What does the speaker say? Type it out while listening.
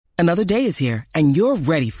Another day is here, and you're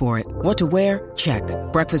ready for it. What to wear? Check.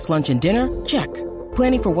 Breakfast, lunch, and dinner? Check.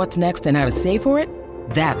 Planning for what's next and how to save for it?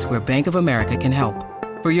 That's where Bank of America can help.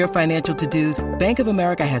 For your financial to-dos, Bank of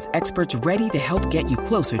America has experts ready to help get you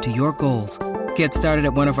closer to your goals. Get started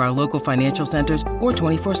at one of our local financial centers or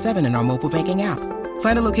 24/7 in our mobile banking app.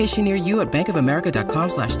 Find a location near you at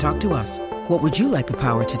bankofamerica.com/talktous. What would you like the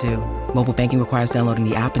power to do? Mobile banking requires downloading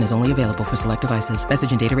the app and is only available for select devices.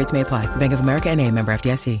 Message and data rates may apply. Bank of America N.A., member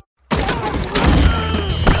FDIC.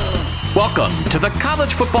 Welcome to the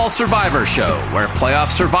College Football Survivor Show, where playoff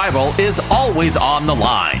survival is always on the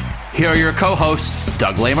line. Here are your co-hosts,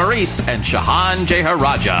 Doug Lesmerises and Shahan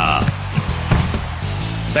Jeharaja.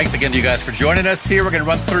 Thanks again to you guys for joining us here. We're going to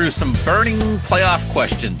run through some burning playoff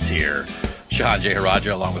questions here. Shahan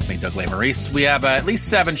Jeharaja, along with me, Doug Lesmerises. We have at least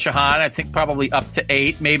 7, Shahan. I think probably up to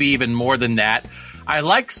 8, maybe even more than that. I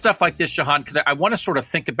like stuff like this, Shahan, because I want to sort of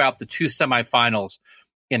think about the 2 semifinals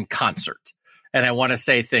in concert. And I want to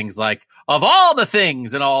say things like, of all the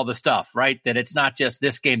things and all the stuff, right? That it's not just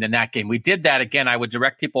this game, then that game. We did that again. I would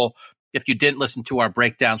direct people, if you didn't listen to our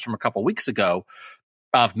breakdowns from a couple weeks ago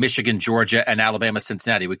of Michigan, Georgia, and Alabama,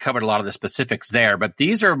 Cincinnati. We covered a lot of the specifics there, but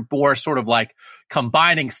these are more sort of like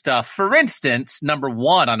combining stuff. For instance, number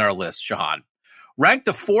 1 on our list, Shahan, rank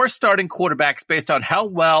the 4 starting quarterbacks based on how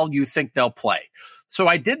well you think they'll play. So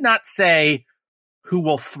I did not say who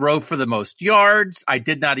will throw for the most yards. I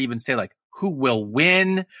did not even say like who will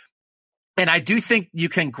win. And I do think you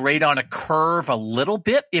can grade on a curve a little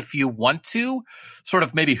bit if you want to, sort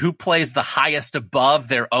of maybe who plays the highest above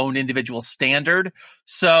their own individual standard.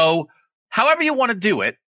 So however you want to do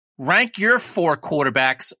it, rank your 4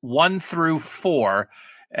 quarterbacks 1 through 4.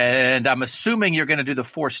 And I'm assuming you're going to do the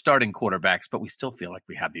 4 starting quarterbacks, but we still feel like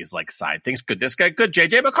we have these like side things. Could this guy, good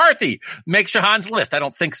JJ McCarthy make Shahan's list? I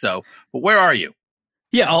don't think so. But where are you?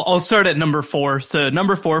 Yeah, I'll start at number 4. So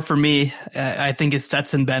number 4 for me, I think is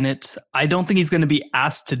Stetson Bennett. I don't think he's going to be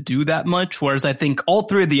asked to do that much, whereas I think all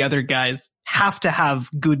 3 of the other guys have to have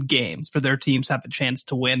good games for their teams to have a chance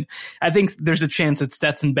to win. I think there's a chance that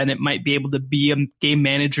Stetson Bennett might be able to be a game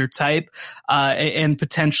manager type, and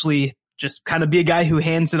potentially just kind of be a guy who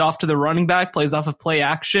hands it off to the running back, plays off of play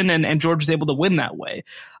action, and Georgia's able to win that way.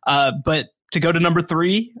 But to go to number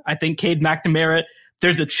 3, I think Cade McNamara,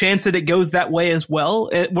 there's a chance that it goes that way as well.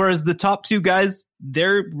 Whereas the top 2 guys,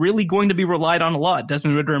 they're really going to be relied on a lot.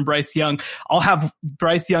 Desmond Ridder and Bryce Young. I'll have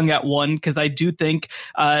Bryce Young at 1 because I do think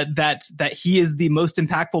that he is the most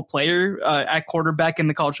impactful player at quarterback in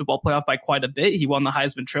the college football playoff by quite a bit. He won the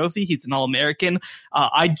Heisman Trophy. He's an All-American.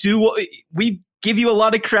 We give you a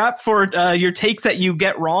lot of crap for your takes that you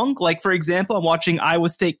get wrong. Like, for example, I'm watching Iowa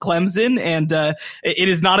State Clemson, and it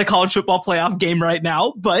is not a college football playoff game right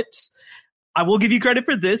now, but I will give you credit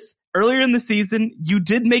for this. Earlier in the season, you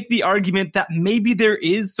did make the argument that maybe there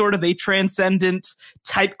is sort of a transcendent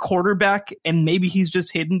type quarterback, and maybe he's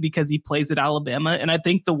just hidden because he plays at Alabama. And I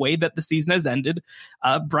think the way that the season has ended,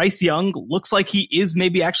 Bryce Young looks like he is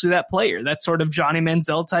maybe actually that player, that sort of Johnny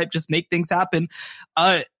Manziel type, just make things happen.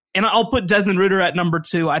 And I'll put Desmond Ridder at number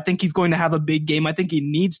 2. I think he's going to have a big game. I think he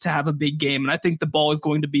needs to have a big game, and I think the ball is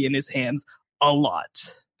going to be in his hands a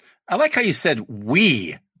lot. I like how you said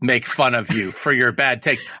we make fun of you for your bad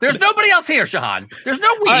takes. There's nobody else here, Shahan. There's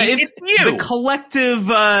no we. It's you. The collective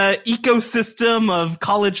ecosystem of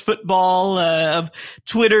college football, of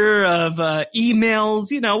Twitter, of emails.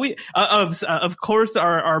 You know, we of course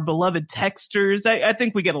our beloved texters. I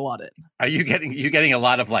think we get a lot in. Are you getting a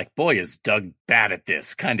lot of like, boy, is Doug bad at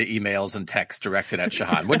this kind of emails and texts directed at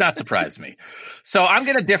Shahan? Would not surprise me. So I'm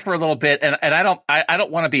going to differ a little bit, and I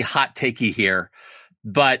don't want to be hot takey here,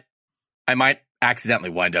 but I might accidentally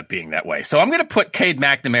wind up being that way. So I'm going to put Cade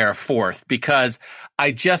McNamara 4th because I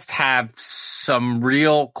just have some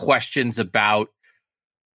real questions about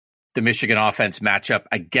the Michigan offense matchup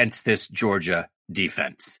against this Georgia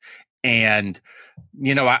defense. And,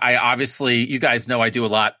 you know, I obviously, you guys know I do a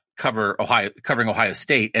lot covering Ohio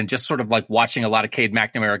State, and just sort of like watching a lot of Cade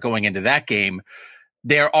McNamara going into that game.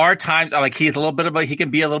 There are times like he can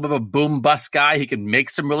be a little bit of a boom bust guy. He can make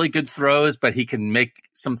some really good throws, but he can make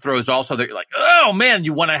some throws also that you're like, oh man,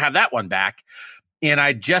 you want to have that one back. And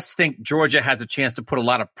I just think Georgia has a chance to put a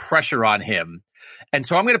lot of pressure on him. And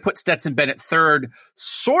so I'm going to put Stetson Bennett 3rd,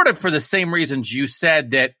 sort of for the same reasons you said,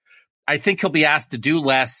 that I think he'll be asked to do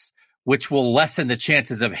less, which will lessen the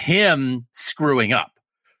chances of him screwing up,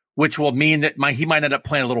 which will mean that he might end up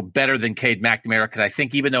playing a little better than Cade McNamara, because I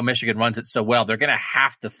think even though Michigan runs it so well, they're going to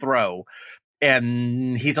have to throw,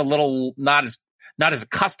 and he's a little not as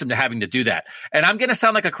accustomed to having to do that. And I'm going to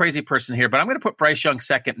sound like a crazy person here, but I'm going to put Bryce Young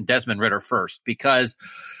 2nd and Desmond Ridder 1st, because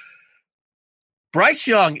Bryce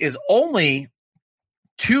Young is only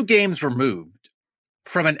 2 games removed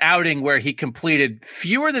from an outing where he completed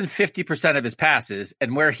fewer than 50% of his passes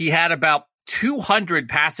and where he had about 200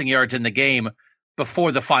 passing yards in the game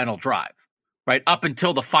before the final drive, right? Up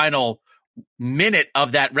until the final minute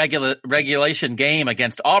of that regulation game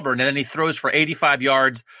against Auburn. And then he throws for 85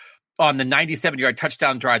 yards on the 97-yard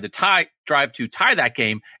touchdown drive to tie that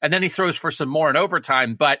game. And then he throws for some more in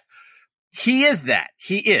overtime. But he is that.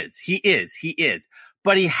 He is.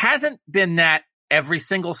 But he hasn't been that every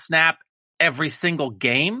single snap, every single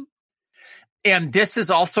game. And this is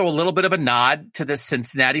also a little bit of a nod to the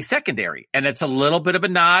Cincinnati secondary. And it's a little bit of a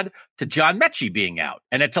nod to John Mechie being out.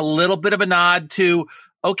 And it's a little bit of a nod to,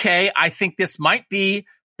 okay, I think this might be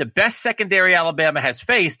the best secondary Alabama has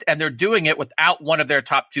faced, and they're doing it without one of their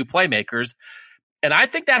top 2 playmakers. And I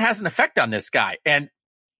think that has an effect on this guy. And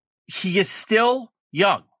he is still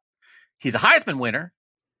young. He's a Heisman winner.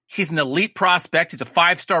 He's an elite prospect. He's a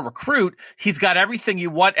 5-star recruit. He's got everything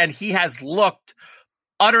you want, and he has looked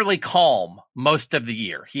utterly calm most of the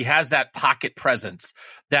year. He has that pocket presence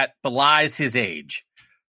that belies his age.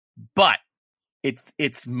 But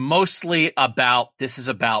it's mostly about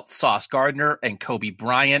Sauce Gardner and Kobe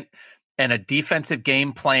Bryant and a defensive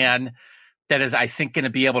game plan that is, I think, going to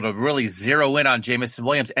be able to really zero in on Jameson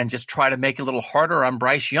Williams and just try to make it a little harder on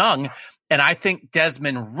Bryce Young. And I think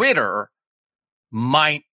Desmond Ridder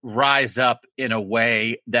might rise up in a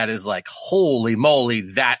way that is like, holy moly,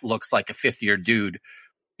 that looks like a 5th-year dude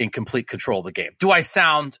in complete control of the game. Do I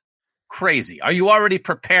sound crazy? Are you already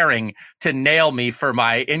preparing to nail me for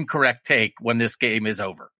my incorrect take when this game is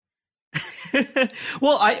over?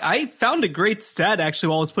 Well, I found a great stat actually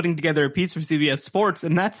while I was putting together a piece for CBS Sports,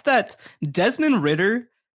 and that's that Desmond Ridder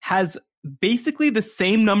has basically the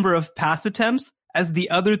same number of pass attempts as the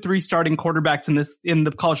other 3 starting quarterbacks in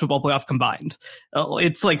the college football playoff combined.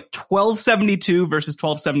 It's like 1272 versus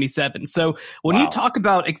 1277. So when you talk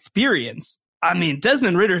about experience, I mean,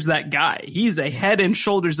 Desmond Ridder's that guy. He's a head and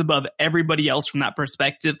shoulders above everybody else from that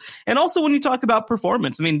perspective. And also when you talk about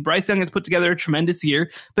performance, I mean, Bryce Young has put together a tremendous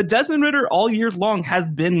year, but Desmond Ridder all year long has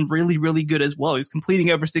been really, really good as well. He's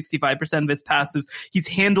completing over 65% of his passes. He's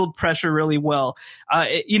handled pressure really well.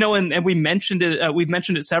 And we mentioned it, we've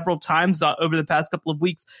mentioned it several times over the past couple of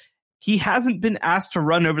weeks. He hasn't been asked to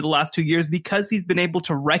run over the last 2 years because he's been able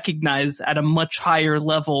to recognize at a much higher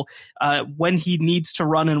level when he needs to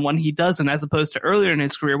run and when he doesn't, as opposed to earlier in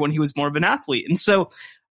his career when he was more of an athlete. And so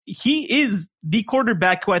he is the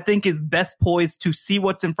quarterback who I think is best poised to see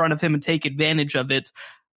what's in front of him and take advantage of it.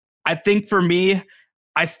 I think for me,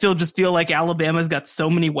 I still just feel like Alabama's got so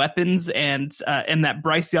many weapons and that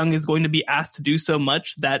Bryce Young is going to be asked to do so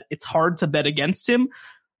much that it's hard to bet against him.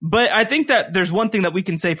 But I think that there's one thing that we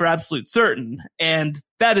can say for absolute certain, and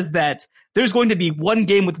that is that there's going to be one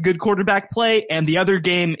game with good quarterback play, and the other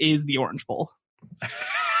game is the Orange Bowl.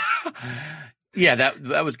 Yeah,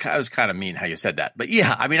 that was kind of mean how you said that. But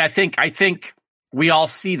yeah, I mean, I think we all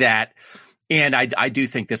see that, and I do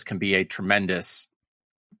think this can be a tremendous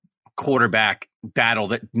quarterback battle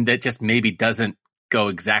that just maybe doesn't go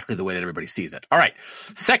exactly the way that everybody sees it. All right,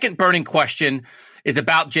 second burning question is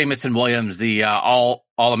about Jameson Williams, the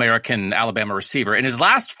All-American Alabama receiver. In his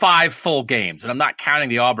last 5 full games, and I'm not counting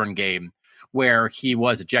the Auburn game where he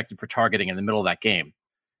was ejected for targeting in the middle of that game.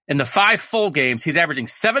 In the 5 full games, he's averaging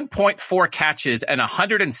 7.4 catches and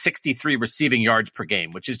 163 receiving yards per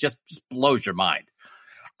game, which is just blows your mind.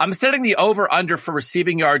 I'm setting the over-under for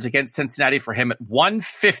receiving yards against Cincinnati for him at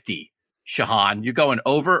 150. Shahan, you going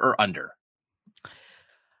over or under?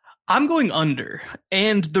 I'm going under.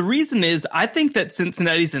 And the reason is I think that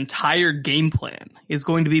Cincinnati's entire game plan is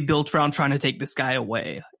going to be built around trying to take this guy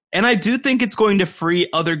away. And I do think it's going to free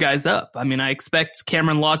other guys up. I mean, I expect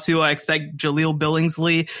Cameron Latu. I expect Jaleel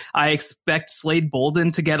Billingsley. I expect Slade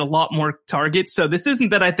Bolden to get a lot more targets. So this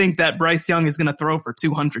isn't that I think that Bryce Young is going to throw for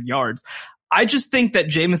 200 yards. I just think that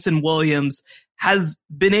Jameson Williams has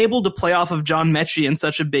been able to play off of John Mechie in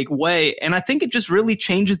such a big way. And I think it just really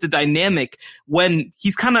changes the dynamic when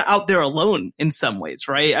he's kind of out there alone in some ways,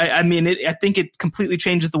 right? I think it completely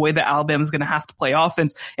changes the way that Alabama is going to have to play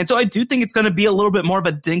offense. And so I do think it's going to be a little bit more of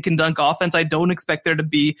a dink and dunk offense. I don't expect there to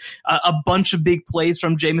be a bunch of big plays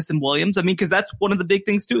from Jameson Williams. I mean, because that's one of the big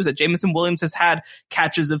things too, is that Jameson Williams has had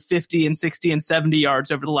catches of 50 and 60 and 70 yards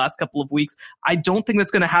over the last couple of weeks. I don't think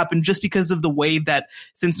that's going to happen just because of the way that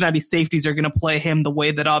Cincinnati safeties are going to play him, the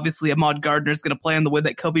way that obviously Ahmad Gardner is going to play him, the way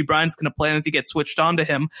that Kobe Bryant's going to play him if he gets switched on to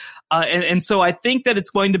him. And so I think that it's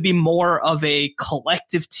going to be more of a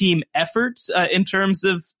collective team effort in terms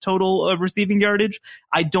of total receiving yardage.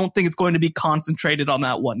 I don't think it's going to be concentrated on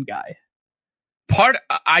that one guy.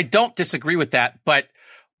 I don't disagree with that, but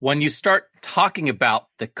when you start talking about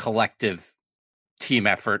the collective team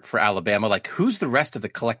effort for Alabama. Like, who's the rest of the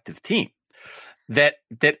collective team? That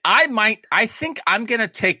I think I'm going to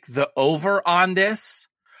take the over on this,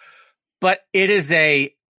 but it is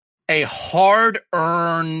a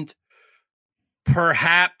hard-earned,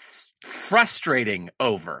 perhaps frustrating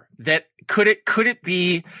over. That could it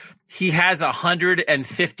be he has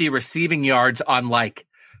 150 receiving yards on like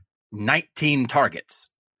 19 targets?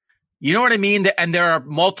 You know what I mean? And there are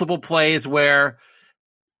multiple plays where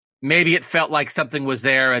maybe it felt like something was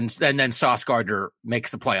there, and then Sauce Gardner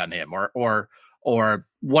makes the play on him, or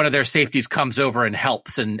one of their safeties comes over and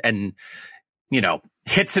helps and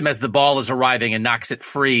hits him as the ball is arriving and knocks it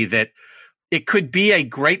free. That it could be a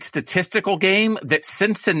great statistical game that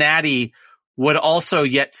Cincinnati would also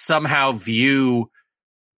yet somehow view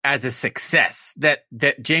as a success, that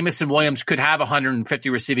Jameson Williams could have 150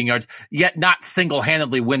 receiving yards, yet not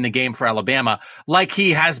single-handedly win the game for Alabama, like he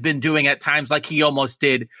has been doing at times, like he almost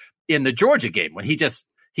did in the Georgia game when he just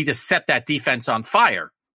set that defense on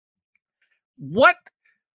fire. What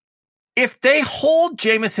if they hold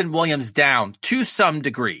Jameson Williams down to some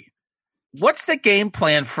degree? What's the game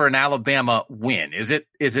plan for an Alabama win? Is it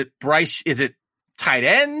Bryce? Is it tight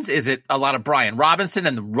ends? Is it a lot of Brian Robinson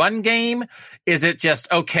and the run game? Is it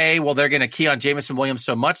just, okay, well, they're going to key on Jameson Williams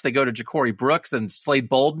so much they go to Ja'Cory Brooks and Slade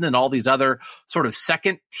Bolden and all these other sort of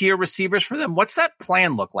second-tier receivers for them? What's that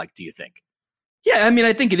plan look like, do you think? Yeah, I mean,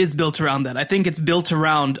 I think it is built around that. I think it's built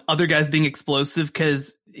around other guys being explosive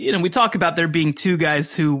because, we talk about there being two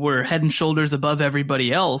guys who were head and shoulders above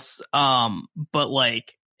everybody else. But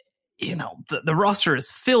like, the roster is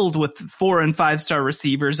filled with 4- and 5-star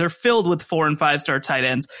receivers. They're filled with 4- and 5-star tight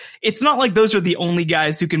ends. It's not like those are the only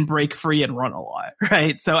guys who can break free and run a lot,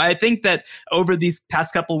 right? So I think that over these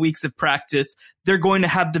past couple weeks of practice, they're going to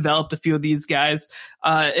have developed a few of these guys.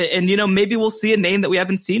 And maybe we'll see a name that we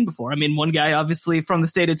haven't seen before. I mean, one guy obviously from the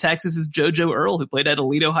state of Texas is JoJo Earle, who played at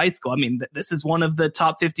Aledo High School. I mean, this is one of the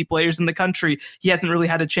top 50 players in the country. He hasn't really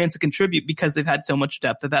had a chance to contribute because they've had so much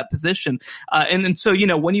depth at that position. And so,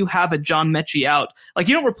 when you have a John Mechie out, like,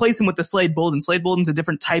 you don't replace him with the Slade Bolden. Slade Bolden's a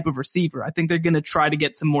different type of receiver. I think they're going to try to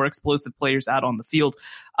get some more explosive players out on the field.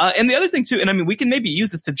 And the other thing too, and I mean, we can maybe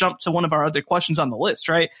use this to jump to one of our other questions on the list,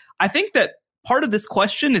 right? I think that part of this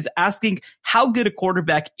question is asking how good a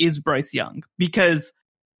quarterback is Bryce Young, because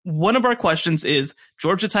one of our questions is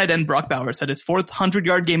Georgia tight end Brock Bowers had his 4th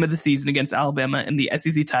 100-yard game of the season against Alabama in the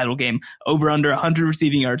SEC title game, over under 100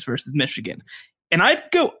 receiving yards versus Michigan. And I'd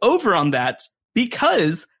go over on that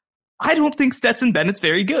because I don't think Stetson Bennett's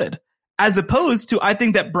very good, as opposed to I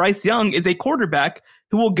think that Bryce Young is a quarterback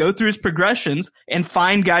who will go through his progressions and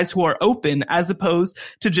find guys who are open, as opposed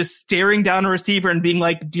to just staring down a receiver and being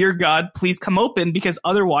like, dear God, please come open, because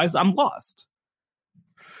otherwise I'm lost.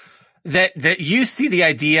 That you see the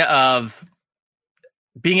idea of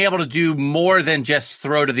being able to do more than just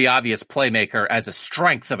throw to the obvious playmaker as a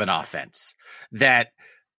strength of an offense, that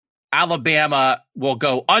Alabama will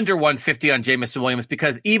go under 150 on Jameson Williams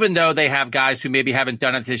because even though they have guys who maybe haven't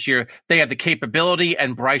done it this year, they have the capability,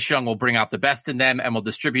 and Bryce Young will bring out the best in them and will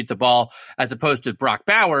distribute the ball, as opposed to Brock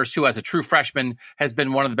Bowers, who as a true freshman has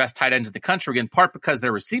been one of the best tight ends in the country, in part because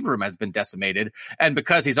their receiver room has been decimated and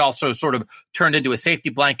because he's also sort of turned into a safety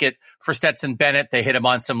blanket for Stetson Bennett. They hit him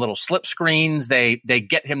on some little slip screens. They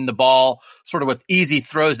get him the ball sort of with easy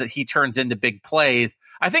throws that he turns into big plays.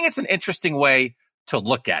 I think it's an interesting way to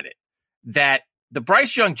look at it, that the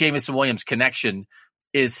Bryce Young Jameson Williams connection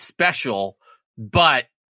is special, but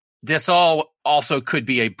this also could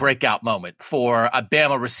be a breakout moment for a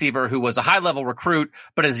Bama receiver who was a high-level recruit,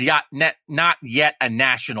 but is not yet a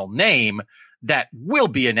national name that will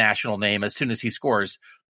be a national name as soon as he scores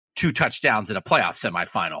 2 touchdowns in a playoff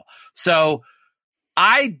semifinal. So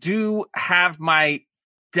I do have my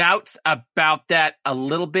doubts about that a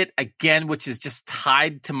little bit, again, which is just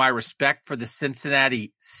tied to my respect for the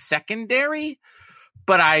Cincinnati secondary.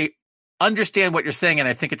 But I understand what you're saying, and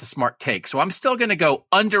I think it's a smart take. So I'm still going to go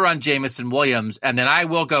under on Jameson Williams, and then I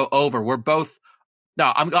will go over.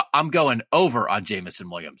 I'm going over on Jameson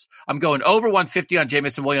Williams. I'm going over 150 on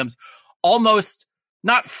Jameson Williams, almost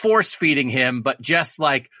not force feeding him, but just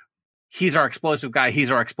like, he's our explosive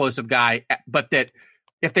guy, but that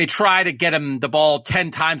if they try to get him the ball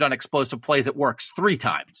 10 times on explosive plays, it works 3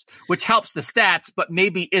 times, which helps the stats, but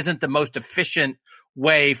maybe isn't the most efficient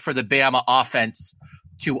way for the Bama offense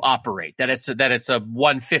to operate. That it's a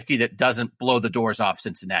 150 that doesn't blow the doors off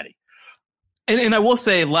Cincinnati. And I will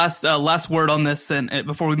say last word on this, and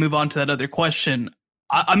before we move on to that other question,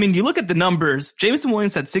 I mean, you look at the numbers. Jameson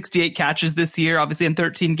Williams had 68 catches this year, obviously in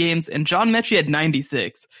 13 games, and John Mechie had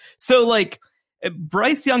 96. So like,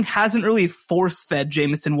 Bryce Young hasn't really force-fed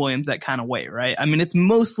Jameson Williams that kind of way, right? I mean, it's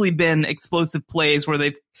mostly been explosive plays where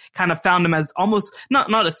they've kind of found him as almost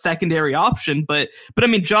not a secondary option, but I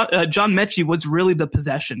mean, John Mechie was really the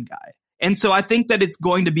possession guy. And so I think that it's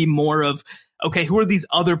going to be more of, okay, who are these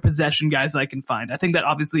other possession guys I can find? I think that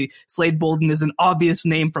obviously Slade Bolden is an obvious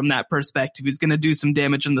name from that perspective. He's going to do some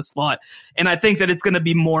damage in the slot. And I think that it's going to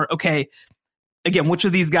be more, okay, again, which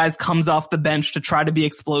of these guys comes off the bench to try to be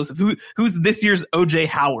explosive? Who's this year's OJ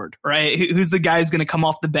Howard, right? Who's the guy who's going to come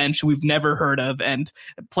off the bench who we've never heard of and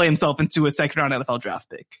play himself into a second-round NFL draft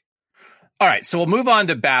pick? All right, so we'll move on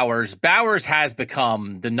to Bowers. Bowers has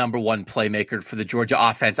become the number one playmaker for the Georgia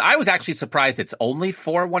offense. I was actually surprised it's only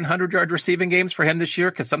 4 100-yard receiving games for him this year,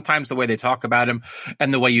 because sometimes the way they talk about him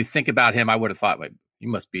and the way you think about him, I would have thought, wait, he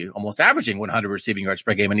must be almost averaging 100 receiving yards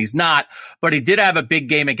per game, and he's not. But he did have a big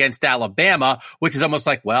game against Alabama, which is almost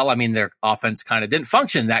like, well, I mean, their offense kind of didn't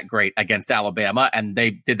function that great against Alabama, and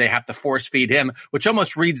they have to force feed him, which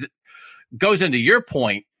almost goes into your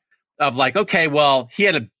point of like, okay, well, he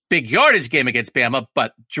had a big yardage game against Bama,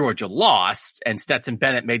 but Georgia lost, and Stetson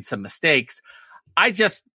Bennett made some mistakes. I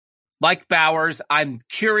just like Bowers. I'm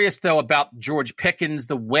curious, though, about George Pickens.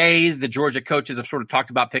 The way the Georgia coaches have sort of talked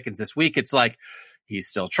about Pickens this week, it's like he's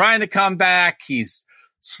still trying to come back. He's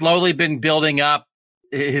slowly been building up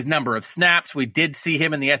his number of snaps. We did see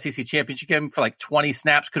him in the SEC championship game for like 20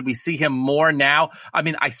 snaps. Could we see him more now? I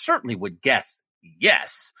mean, I certainly would guess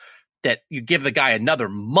yes, that you give the guy another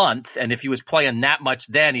month, and if he was playing that much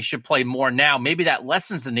then, he should play more now. Maybe that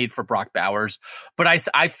lessens the need for Brock Bowers. But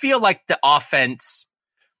I feel like the offense,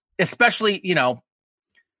 especially,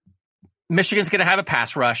 Michigan's going to have a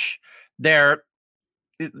pass rush.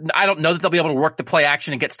 I don't know that they'll be able to work the play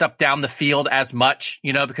action and get stuff down the field as much,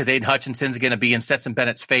 because Aiden Hutchinson's going to be in Stetson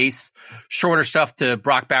Bennett's face. Shorter stuff to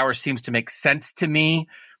Brock Bowers seems to make sense to me.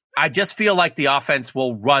 I just feel like the offense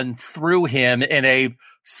will run through him in a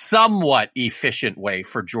somewhat efficient way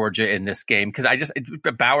for Georgia in this game, because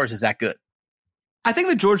Bowers is that good. I think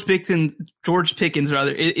that George Pickens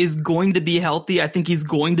is going to be healthy. I think he's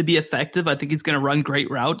going to be effective. I think he's going to run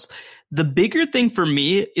great routes. The bigger thing for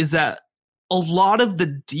me is that a lot of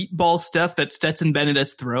the deep ball stuff that Stetson Bennett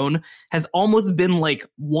has thrown has almost been like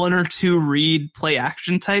 1 or 2 read play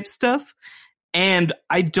action type stuff. And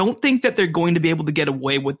I don't think that they're going to be able to get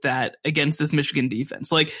away with that against this Michigan defense.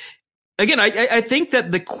 Like, again, I think that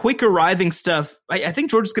the quick arriving stuff, I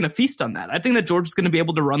think Georgia's going to feast on that. I think that Georgia's going to be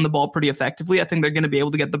able to run the ball pretty effectively. I think they're going to be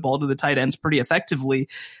able to get the ball to the tight ends pretty effectively.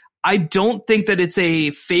 I don't think that it's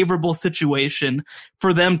a favorable situation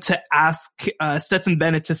for them to ask Stetson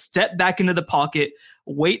Bennett to step back into the pocket,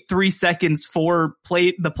 wait 3 seconds for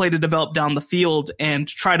the play to develop down the field, and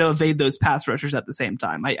try to evade those pass rushers at the same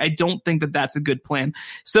time. I don't think that that's a good plan.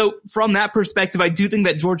 So from that perspective, I do think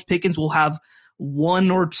that George Pickens will have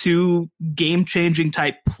 1 or 2 game-changing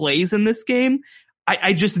type plays in this game.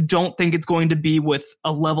 I just don't think it's going to be with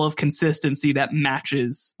a level of consistency that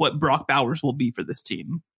matches what Brock Bowers will be for this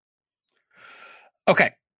team.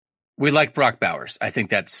 Okay. We like Brock Bowers. I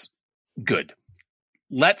think that's good.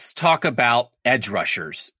 Let's talk about edge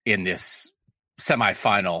rushers in this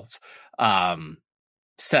semifinals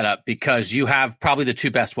setup, because you have probably the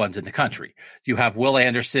 2 best ones in the country. You have Will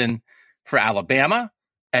Anderson for Alabama,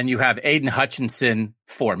 and you have Aiden Hutchinson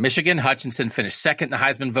for Michigan. Hutchinson finished 2nd in the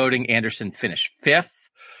Heisman voting. Anderson finished 5th.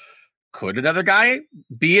 Could another guy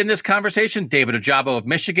be in this conversation? David Ojabo of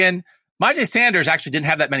Michigan. Myjai Sanders actually didn't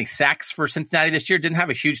have that many sacks for Cincinnati this year. Didn't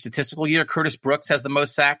have a huge statistical year. Curtis Brooks has the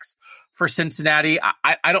most sacks for Cincinnati.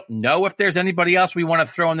 I don't know if there's anybody else we want to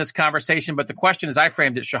throw in this conversation, but the question as I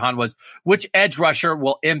framed it, Shahan, was which edge rusher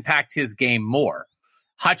will impact his game more?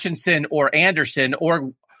 Hutchinson or Anderson?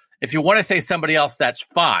 Or if you want to say somebody else, that's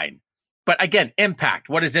fine. But again, impact.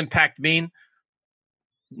 What does impact mean?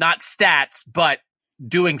 Not stats, but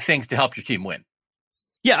doing things to help your team win.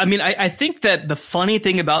 Yeah, I mean, I think that the funny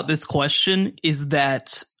thing about this question is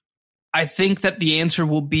that I think that the answer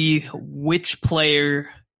will be which player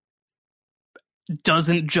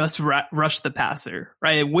doesn't just rush the passer,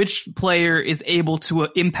 right? Which player is able to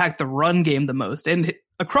impact the run game the most. And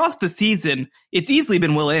across the season, it's easily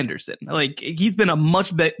been Will Anderson. Like, he's been a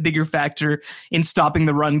much bigger factor in stopping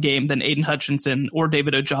the run game than Aiden Hutchinson or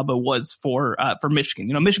David Ojabo was for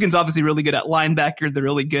Michigan. Michigan's obviously really good at linebacker. They're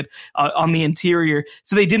really good on the interior.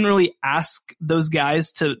 So they didn't really ask those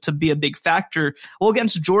guys to be a big factor. Well,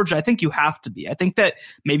 against Georgia, I think you have to be. I think that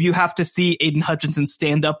maybe you have to see Aiden Hutchinson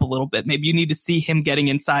stand up a little bit. Maybe you need to see him getting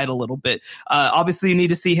inside a little bit. Obviously, you need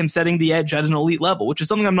to see him setting the edge at an elite level, which is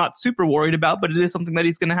something I'm not super worried about, but it is something that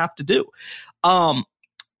he's going to have to do.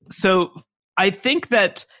 So I think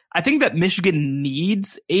that I think that Michigan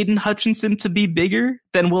needs Aiden Hutchinson to be bigger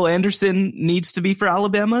than Will Anderson needs to be for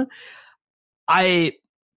Alabama. I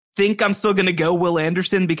think I'm still going to go Will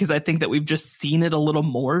Anderson because I think that we've just seen it a little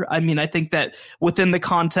more. I mean, I think that within the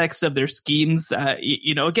context of their schemes,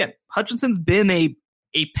 again, Hutchinson's been a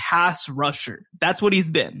pass rusher. That's what he's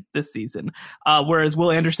been this season. Whereas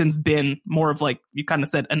Will Anderson's been more of, like you kind of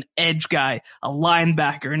said, an edge guy, a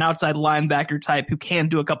linebacker, an outside linebacker type who can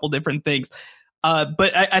do a couple different things.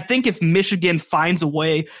 But I think if Michigan finds a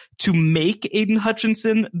way to make Aiden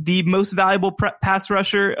Hutchinson the most valuable pass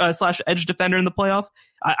rusher / edge defender in the playoff,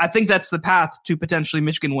 I think that's the path to potentially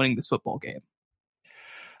Michigan winning this football game.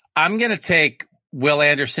 I'm going to take Will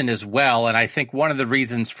Anderson as well, and I think one of the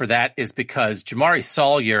reasons for that is because Jamari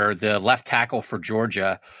Sawyer, the left tackle for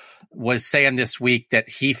Georgia, was saying this week that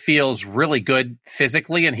he feels really good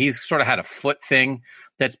physically, and he's sort of had a foot thing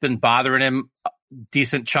that's been bothering him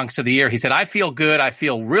decent chunks of the year. He said, I feel good. I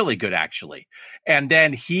feel really good, actually. And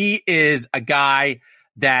then he is a guy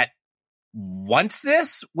that wants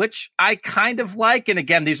this, which I kind of like. And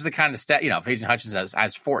again, these are the kind of if Aiden Hutchinson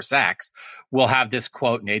has 4 sacks, we'll have this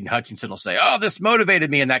quote, and Aiden Hutchinson will say, oh, this motivated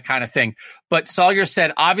me, and that kind of thing. But Sawyer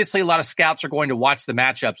said, obviously, a lot of scouts are going to watch the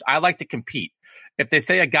matchups. I like to compete. If they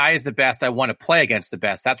say a guy is the best, I want to play against the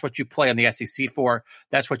best. That's what you play on the SEC for.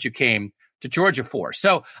 That's what you came to Georgia for.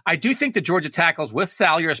 So I do think the Georgia tackles with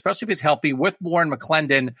Salyer, especially if he's healthy, with Moore and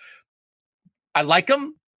McClendon, I like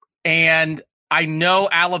them. And I know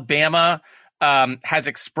Alabama has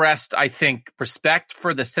expressed, I think, respect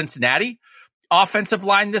for the Cincinnati offensive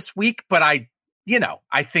line this week, but I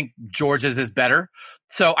think Georgia's is better.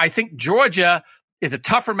 So I think Georgia is a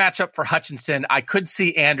tougher matchup for Hutchinson. I could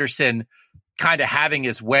see Anderson kind of having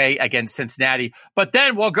his way against Cincinnati, but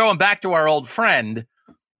then we're going back to our old friend,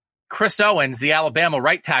 Chris Owens, the Alabama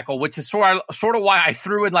right tackle, which is sort of why I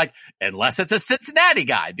threw in unless it's a Cincinnati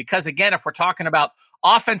guy, because again, if we're talking about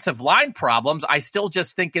offensive line problems, I still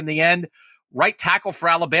just think in the end, right tackle for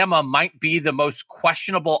Alabama might be the most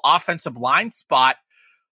questionable offensive line spot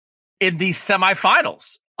in these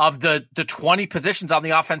semifinals of the 20 positions on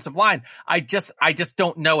the offensive line. I just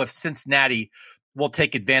don't know if Cincinnati will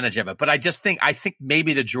take advantage of it, but I think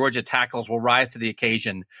maybe the Georgia tackles will rise to the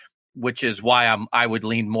occasion, which is why I would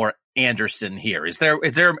lean more Anderson here. Is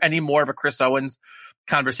there any more of a Chris Owens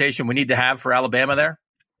conversation we need to have for Alabama there?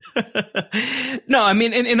 No, I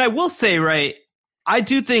mean, and I will say, right, I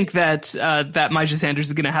do think that Myjah Sanders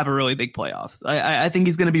is going to have a really big playoffs. I think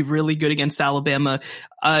he's going to be really good against Alabama.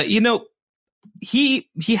 He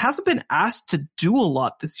hasn't been asked to do a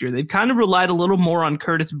lot this year. They've kind of relied a little more on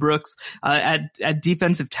Curtis Brooks at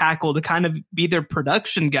defensive tackle to kind of be their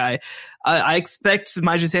production guy. I expect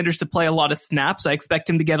Myjah Sanders to play a lot of snaps. I expect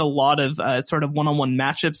him to get a lot of sort of one-on-one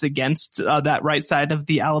matchups against that right side of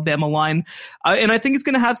the Alabama line. And I think he's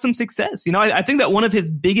going to have some success. I think that one of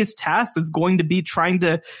his biggest tasks is going to be trying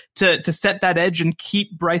to set that edge and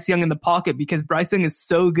keep Bryce Young in the pocket, because Bryce Young is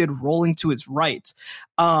so good rolling to his right.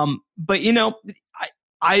 But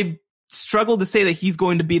I struggle to say that he's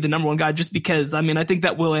going to be the number one guy, just because, I think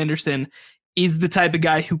that Will Anderson is the type of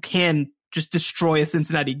guy who can just destroy a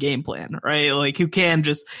Cincinnati game plan, right? Like, who can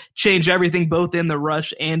just change everything both in the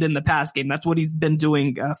rush and in the pass game. That's what he's been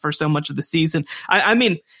doing for so much of the season.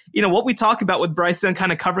 What we talk about with Bryce Young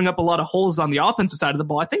kind of covering up a lot of holes on the offensive side of the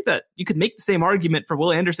ball, I think that you could make the same argument for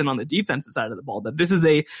Will Anderson on the defensive side of the ball, that this is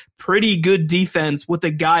a pretty good defense with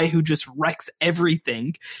a guy who just wrecks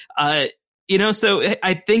everything. So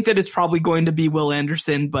I think that it's probably going to be Will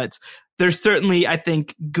Anderson, but there's certainly, I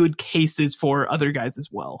think, good cases for other guys as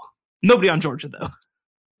well. Nobody on Georgia, though.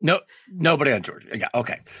 No, nobody on Georgia. Yeah,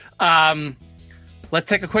 okay. Let's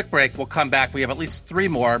take a quick break. We'll come back. We have at least 3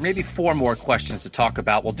 more, maybe 4 more questions to talk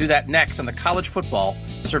about. We'll do that next on the College Football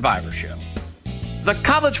Survivor Show. The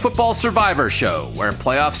College Football Survivor Show, where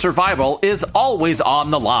playoff survival is always on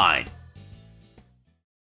the line.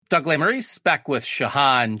 Doug Lesmerises back with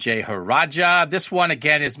Shahan Jeharaja. This one,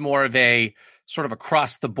 again, is more of a sort of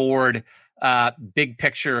across-the-board, big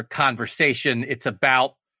picture conversation. It's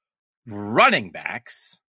about running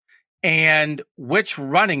backs and which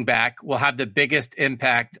running back will have the biggest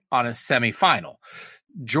impact on a semifinal.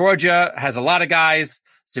 Georgia has a lot of guys,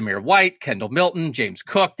 Zamir White, Kendall Milton, James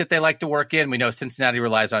Cook, that they like to work in. We know Cincinnati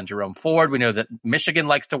relies on Jerome Ford. We know that Michigan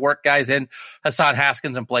likes to work guys in, Hassan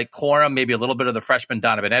Haskins and Blake Corum, maybe a little bit of the freshman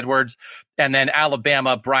Donovan Edwards. And then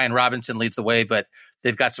Alabama, Brian Robinson leads the way, but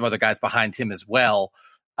they've got some other guys behind him as well.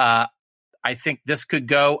 I think this could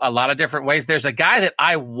go a lot of different ways. There's a guy that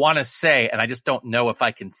I want to say, and I just don't know if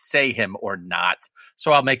I can say him or not.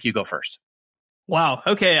 So I'll make you go first. Wow.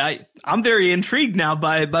 Okay. I'm very intrigued now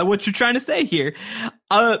by what you're trying to say here.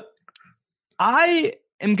 I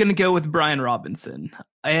am going to go with Brian Robinson.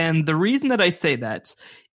 And the reason that I say that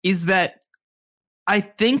is that I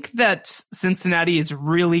think that Cincinnati is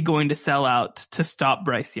really going to sell out to stop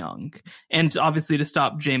Bryce Young and obviously to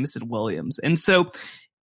stop Jameson Williams. And so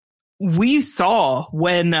we saw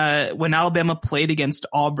when Alabama played against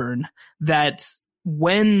Auburn that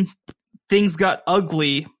when things got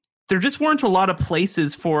ugly, there just weren't a lot of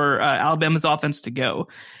places for Alabama's offense to go.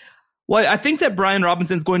 Well, I think that Brian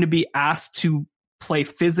Robinson is going to be asked to play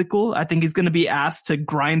physical. I think he's going to be asked to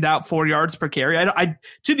grind out 4 yards per carry.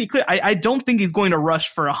 To be clear, I don't think he's going to rush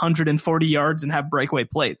for 140 yards and have breakaway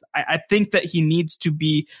plays. I think that he needs to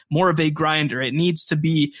be more of a grinder. It needs to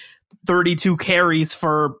be 32 carries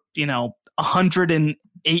for,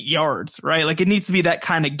 108 yards, right? Like it needs to be that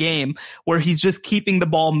kind of game where he's just keeping the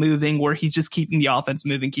ball moving, where he's just keeping the offense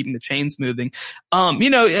moving, keeping the chains moving.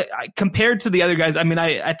 Compared to the other guys,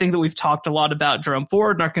 I think that we've talked a lot about Jerome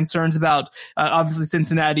Ford and our concerns about obviously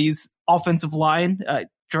Cincinnati's offensive line.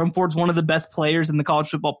 Jerome Ford's one of the best players in the college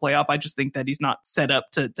football playoff. I just think that he's not set up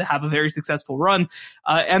to have a very successful run.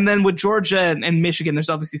 And then with Georgia and Michigan, there's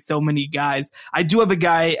obviously so many guys. I do have a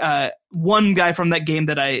guy, one guy from that game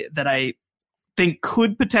that I think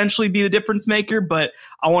could potentially be the difference maker, but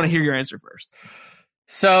I want to hear your answer first.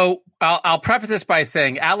 So I'll preface this by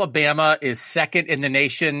saying Alabama is second in the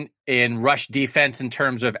nation in rush defense in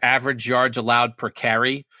terms of average yards allowed per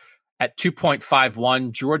carry at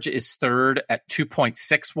 2.51. Georgia is third at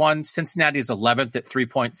 2.61. Cincinnati is 11th at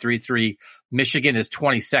 3.33. Michigan is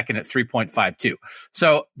 22nd at 3.52.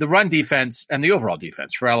 So the run defense and the overall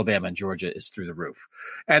defense for Alabama and Georgia is through the roof.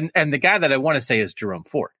 And the guy that I want to say is Jerome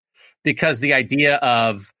Ford, because the idea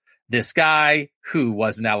of this guy who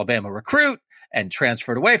was an Alabama recruit and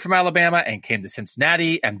transferred away from Alabama and came to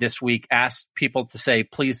Cincinnati and this week asked people to say,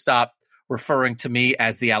 please stop referring to me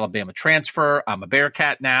as the Alabama transfer. I'm a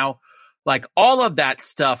Bearcat now. Like all of that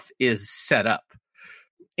stuff is set up.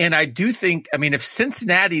 And I do think, if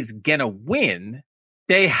Cincinnati's going to win,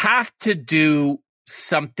 they have to do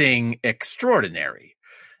something extraordinary.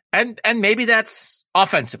 And maybe that's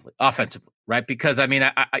offensively, right? Because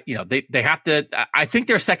they have to, I think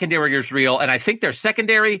their secondary is real. And I think their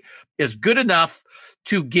secondary is good enough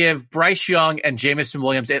to give Bryce Young and Jameson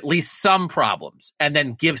Williams at least some problems and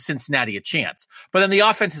then give Cincinnati a chance. But then the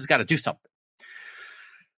offense has got to do something.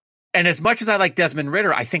 And as much as I like Desmond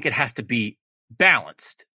Ridder, I think it has to be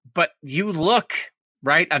balanced. But you look,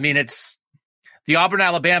 right? It's the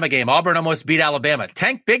Auburn-Alabama game. Auburn almost beat Alabama.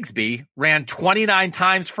 Tank Bigsby ran 29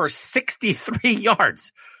 times for 63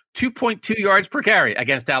 yards, 2.2 yards per carry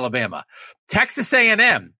against Alabama. Texas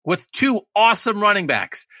A&M with two awesome running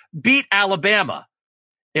backs beat Alabama.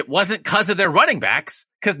 It wasn't because of their running backs,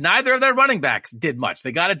 because neither of their running backs did much.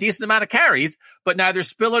 They got a decent amount of carries, but neither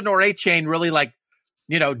Spiller nor A-Chain really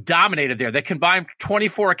dominated there. They combined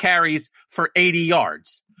 24 carries for 80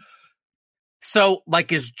 yards. So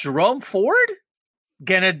is Jerome Ford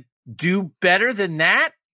going to do better than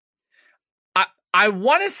that? I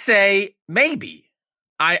want to say maybe.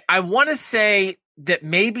 I want to say that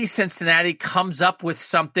maybe Cincinnati comes up with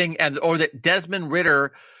something or that Desmond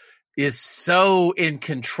Ridder is so in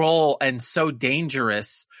control and so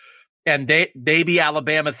dangerous. And maybe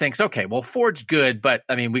Alabama thinks, okay, well, Ford's good, but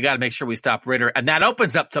we got to make sure we stop Ridder. And that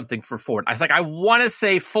opens up something for Ford. I want to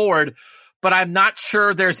say Ford, but I'm not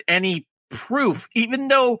sure there's any proof, even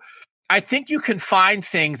though I think you can find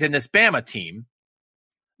things in this Bama team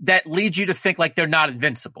that lead you to think like they're not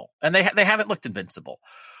invincible. And they haven't looked invincible.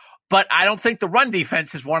 But I don't think the run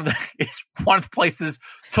defense is one of the places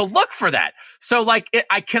to look for that. So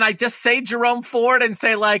can I just say Jerome Ford and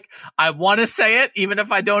say I want to say it even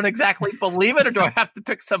if I don't exactly believe it, or do I have to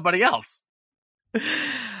pick somebody else?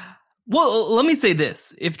 Well, let me say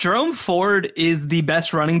this. If Jerome Ford is the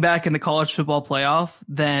best running back in the college football playoff,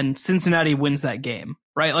 then Cincinnati wins that game,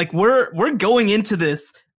 right? We're going into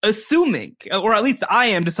this assuming, or at least I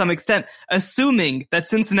am to some extent, assuming that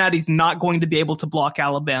Cincinnati's not going to be able to block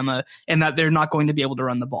Alabama and that they're not going to be able to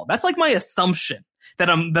run the ball. That's my assumption that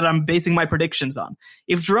I'm basing my predictions on.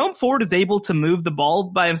 If Jerome Ford is able to move the ball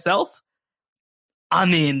by himself,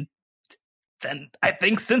 then I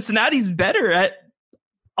think Cincinnati's better at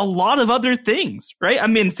a lot of other things, right?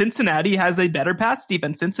 Cincinnati has a better pass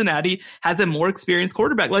defense. Cincinnati has a more experienced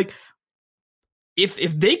quarterback.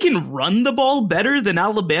 If they can run the ball better than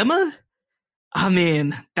Alabama,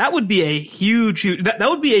 that would be a huge that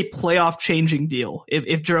would be a playoff changing deal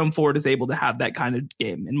if Jerome Ford is able to have that kind of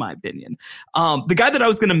game, in my opinion. The guy that I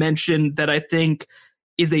was going to mention that I think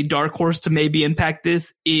is a dark horse to maybe impact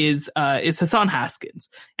this is Hassan Haskins.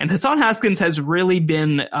 And Hassan Haskins has really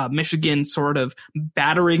been Michigan's sort of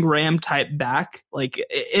battering ram type back.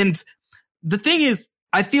 And the thing is,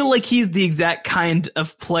 I feel like he's the exact kind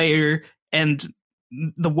of player, and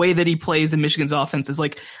the way that he plays in Michigan's offense is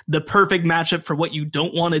like the perfect matchup for what you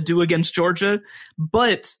don't want to do against Georgia.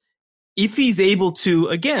 But if he's able to,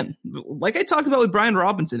 again, like I talked about with Brian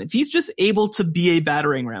Robinson, if he's just able to be a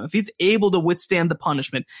battering ram, if he's able to withstand the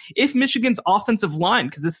punishment, if Michigan's offensive line,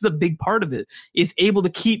 because this is a big part of it, is able to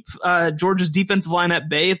keep Georgia's defensive line at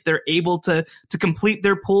bay, if they're able to complete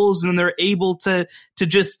their pulls and they're able to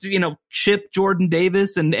just, chip Jordan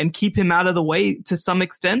Davis and keep him out of the way to some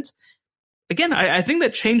extent. Again, I think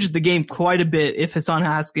that changes the game quite a bit if Hassan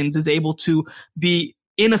Haskins is able to be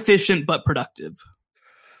inefficient but productive.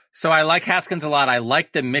 So I like Haskins a lot. I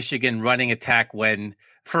like the Michigan running attack when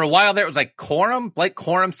for a while there it was like Corum. Blake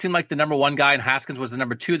Corum seemed like the number one guy and Haskins was the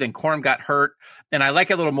number two. Then Corum got hurt. And I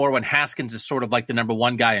like it a little more when Haskins is sort of like the number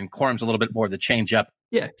one guy and Corum's a little bit more of the change up.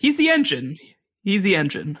 Yeah, he's the engine.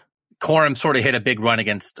 Corum sort of hit a big run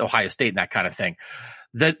against Ohio State and that kind of thing.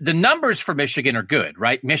 The numbers for Michigan are good,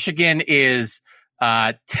 right? Michigan is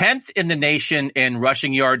 10th in the nation in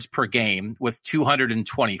rushing yards per game with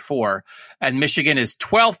 224, and Michigan is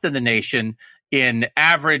 12th in the nation in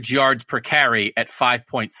average yards per carry at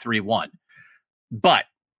 5.31. But,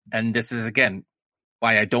 and this is again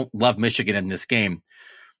why I don't love Michigan in this game,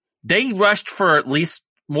 they rushed for at least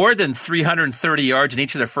more than 330 yards in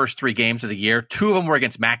each of their first three games of the year. Two of them were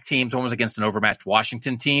against MAC teams. One was against an overmatched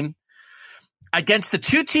Washington team. Against the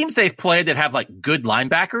two teams they've played that have like good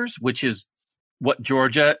linebackers, which is what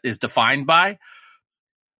Georgia is defined by,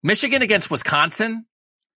 Michigan against Wisconsin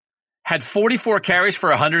had 44 carries for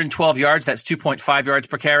 112 yards. That's 2.5 yards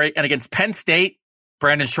per carry. And against Penn State,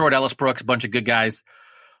 Brandon Short, Ellis Brooks, a bunch of good guys,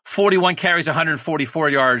 41 carries, 144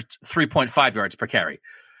 yards, 3.5 yards per carry.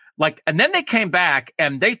 And then they came back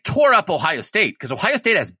and they tore up Ohio State because Ohio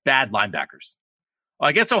State has bad linebackers. Well,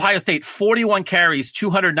 I guess Ohio State, 41 carries,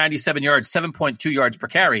 297 yards, 7.2 yards per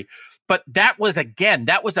carry. But that was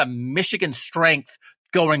a Michigan strength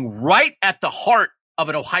going right at the heart of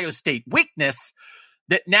an Ohio State weakness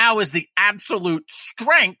that now is the absolute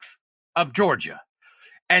strength of Georgia.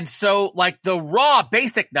 And so like the raw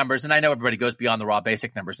basic numbers, and I know everybody goes beyond the raw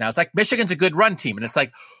basic numbers now. It's like Michigan's a good run team. And it's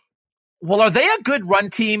like, well, are they a good run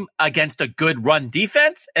team against a good run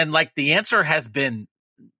defense? And like the answer has been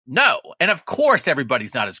no. And of course,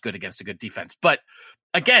 everybody's not as good against a good defense. But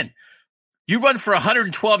again, you run for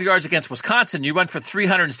 112 yards against Wisconsin. You run for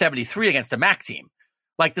 373 against a MAC team.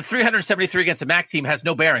 Like the 373 against a MAC team has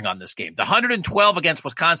no bearing on this game. The 112 against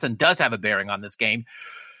Wisconsin does have a bearing on this game.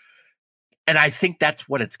 And I think that's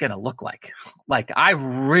what it's going to look like. Like I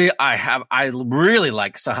really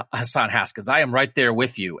like Hassan Haskins. I am right there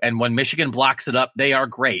with you. And when Michigan blocks it up, they are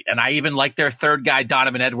great. And I even like their third guy,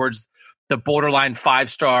 Donovan Edwards, the borderline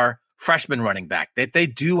 5-star freshman running back. They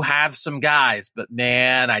do have some guys, but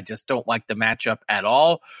man, I just don't like the matchup at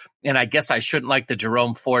all. And I guess I shouldn't like the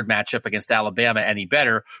Jerome Ford matchup against Alabama any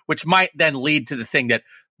better, which might then lead to the thing that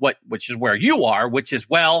which is where you are, which is,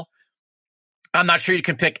 well, I'm not sure you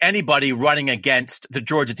can pick anybody running against the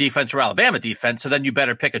Georgia defense or Alabama defense. So then you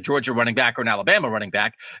better pick a Georgia running back or an Alabama running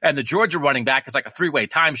back. And the Georgia running back is like a three-way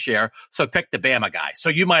timeshare. So pick the Bama guy. So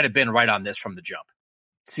you might have been right on this from the jump.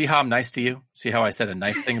 See how I'm nice to you? See how I said a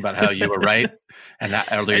nice thing about how you were right? And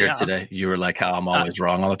that earlier today, you were like how I'm always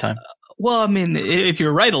wrong all the time? Well, I mean, if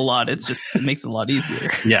you're right a lot, it makes it a lot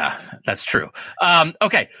easier. Yeah, that's true.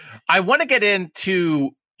 Okay. I want to get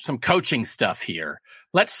into some coaching stuff here.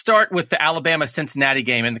 Let's start with the Alabama-Cincinnati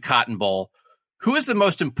game in the Cotton Bowl. Who is the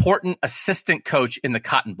most important assistant coach in the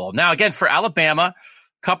Cotton Bowl? Now, again, for Alabama,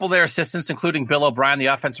 a couple of their assistants, including Bill O'Brien, the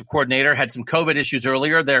offensive coordinator, had some COVID issues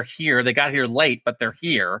earlier. They're here. They got here late, but they're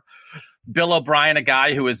here. Bill O'Brien, a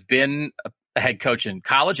guy who has been a head coach in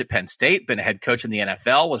college at Penn State, been a head coach in the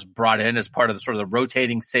NFL, was brought in as part of the sort of the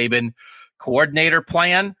rotating Saban coordinator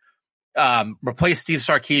plan. Replaced Steve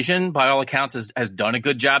Sarkisian, by all accounts, has done a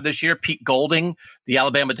good job this year. Pete Golding, the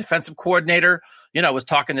Alabama defensive coordinator, was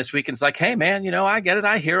talking this week and it's like, hey, man, I get it.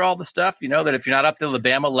 I hear all the stuff, that if you're not up to the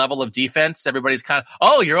Alabama level of defense, everybody's kind of,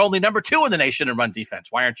 oh, you're only number 2 in the nation in run defense.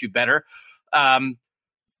 Why aren't you better?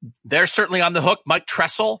 They're certainly on the hook. Mike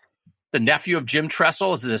Tressel, the nephew of Jim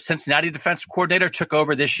Tressel, is the Cincinnati defensive coordinator, took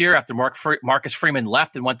over this year after Marcus Freeman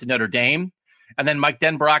left and went to Notre Dame. And then Mike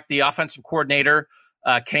Denbrock, the offensive coordinator,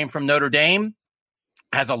 came from Notre Dame,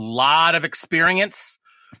 has a lot of experience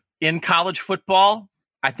in college football.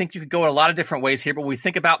 I think you could go in a lot of different ways here, but when we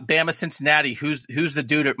think about Bama Cincinnati, who's the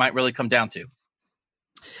dude it might really come down to?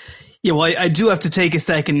 Yeah, well, I do have to take a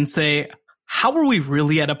second and say, how are we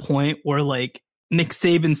really at a point where like Nick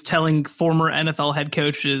Saban's telling former NFL head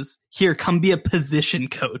coaches, here, come be a position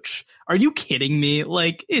coach? Are you kidding me?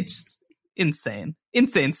 Like, it's insane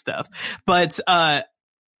stuff. But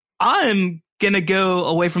I'm going to go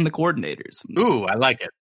away from the coordinators. Ooh, I like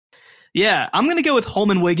it. Yeah, I'm going to go with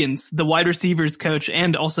Holman Wiggins, the wide receivers coach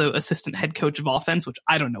and also assistant head coach of offense, which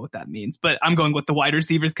I don't know what that means, but I'm going with the wide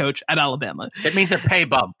receivers coach at Alabama. It means a pay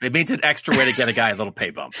bump. It means an extra way to get a guy a little pay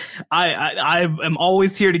bump. I am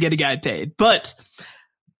always here to get a guy paid. But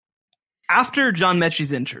after John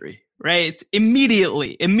Mechie's injury, right,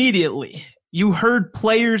 immediately, you heard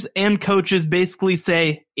players and coaches basically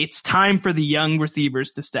say, it's time for the young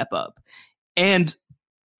receivers to step up. And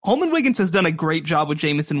Holman Wiggins has done a great job with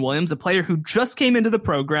Jameson Williams, a player who just came into the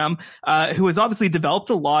program, who has obviously developed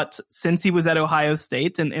a lot since he was at Ohio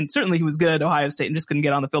State. And certainly he was good at Ohio State and just couldn't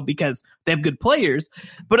get on the field because they have good players.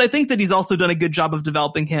 But I think that he's also done a good job of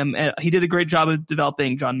developing him. He did a great job of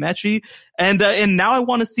developing John Mechie. And now I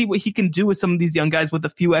want to see what he can do with some of these young guys with a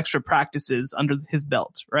few extra practices under his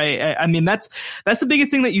belt, right? I mean, that's the biggest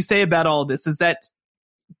thing that you say about all of this is that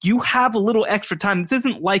you have a little extra time. This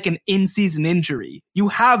isn't like an in-season injury. You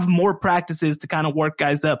have more practices to kind of work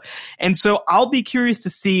guys up. And so I'll be curious to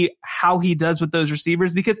see how he does with those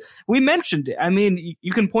receivers because we mentioned it. I mean,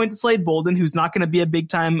 you can point to Slade Bolden, who's not going to be a big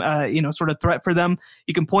time, sort of threat for them.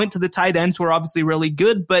 You can point to the tight ends who are obviously really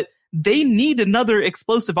good, but they need another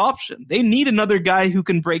explosive option. They need another guy who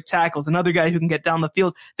can break tackles, another guy who can get down the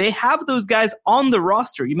field. They have those guys on the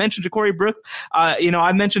roster. You mentioned Ja'Cory Brooks.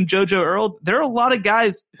 I mentioned JoJo Earl. There are a lot of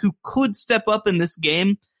guys who could step up in this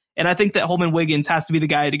game. And I think that Holman Wiggins has to be the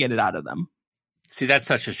guy to get it out of them. See, that's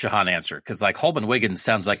such a Shahan answer because like Holman Wiggins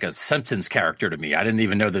sounds like a Simpsons character to me. I didn't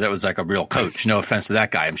even know that was like a real coach. No offense to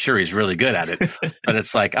that guy. I'm sure he's really good at it, but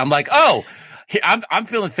it's like, I'm like, oh, I'm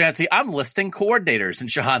feeling fancy. I'm listing coordinators. And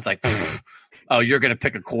Shahan's like, oh, you're going to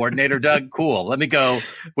pick a coordinator, Doug? Cool. Let me go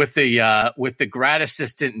with the grad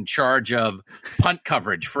assistant in charge of punt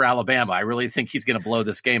coverage for Alabama. I really think he's going to blow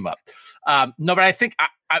this game up. No, but I think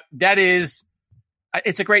it's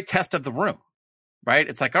a great test of the room, right?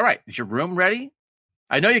 It's like, all right, is your room ready?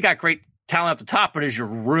 I know you got great talent at the top, but is your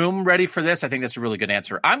room ready for this? I think that's a really good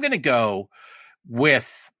answer. I'm going to go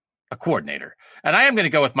with a coordinator. And I am going to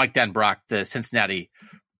go with Mike Denbrock, the Cincinnati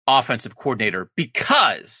offensive coordinator,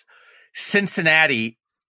 because Cincinnati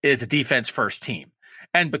is a defense first team.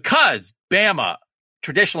 And because Bama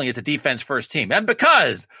traditionally is a defense first team. And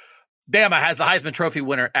because Bama has the Heisman Trophy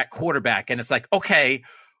winner at quarterback. And it's like, okay,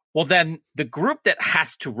 well then the group that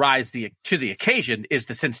has to rise to the occasion is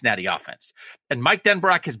the Cincinnati offense. And Mike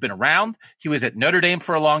Denbrock has been around. He was at Notre Dame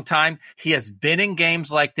for a long time. He has been in games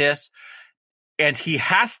like this. And he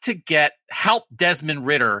has to help Desmond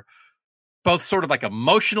Ridder both sort of like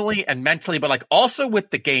emotionally and mentally, but like also with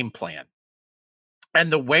the game plan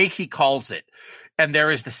and the way he calls it. And there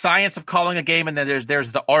is the science of calling a game, and then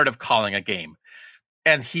there's the art of calling a game.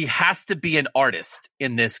 And he has to be an artist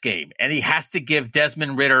in this game. And he has to give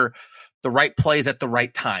Desmond Ridder the right plays at the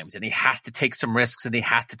right times. And he has to take some risks and he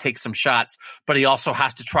has to take some shots, but he also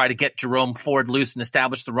has to try to get Jerome Ford loose and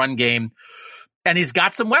establish the run game. And he's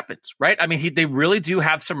got some weapons, right? I mean, they really do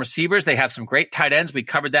have some receivers. They have some great tight ends. We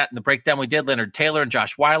covered that in the breakdown we did. Leonard Taylor and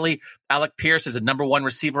Josh Wiley. Alec Pierce is a number one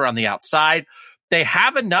receiver on the outside. They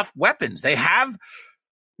have enough weapons. They have,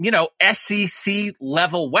 SEC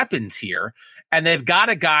level weapons here. And they've got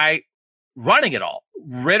a guy running it all.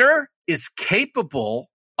 Ridder is capable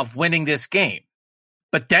of winning this game.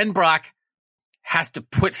 But Denbrock has to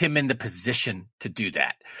put him in the position to do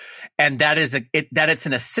that. And that is it's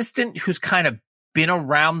an assistant who's kind of been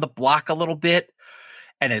around the block a little bit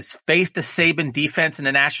and has faced a Saban defense in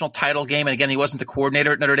a national title game. And again, he wasn't the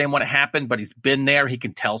coordinator at Notre Dame when it happened, but he's been there. He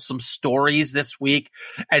can tell some stories this week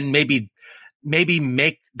and maybe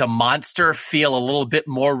make the monster feel a little bit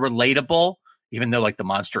more relatable, even though like the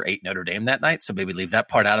monster ate Notre Dame that night. So maybe leave that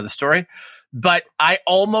part out of the story. But I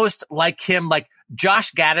almost like him, like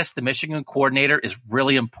Josh Gattis, the Michigan coordinator, is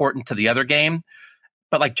really important to the other game.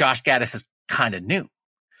 But like Josh Gattis is kind of new.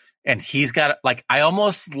 And he's got like, I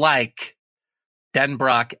almost like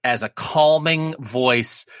Denbrock as a calming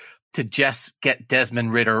voice to just get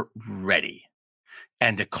Desmond Ridder ready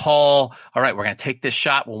and to call, all right, we're going to take this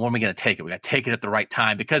shot. Well, when are we going to take it? We got to take it at the right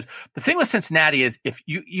time, because the thing with Cincinnati is if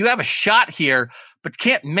you have a shot here, but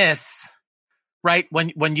can't miss, right?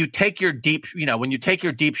 When you take your deep, when you take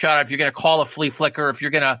your deep shot, if you're going to call a flea flicker, if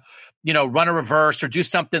you're going to, run a reverse or do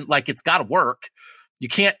something, like it's got to work. You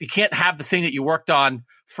can't have the thing that you worked on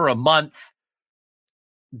for a month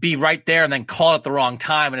be right there and then call it at the wrong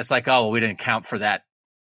time. And it's like, oh, well, we didn't count for that.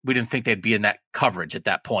 We didn't think they'd be in that coverage at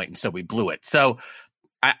that point, and so we blew it. So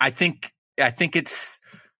I think it's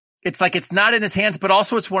like it's not in his hands, but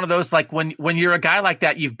also it's one of those, like when you're a guy like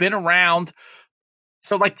that, you've been around.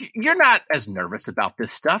 So like you're not as nervous about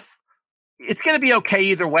this stuff. it's going to be okay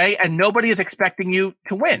either way, and nobody is expecting you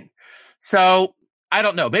to win. So I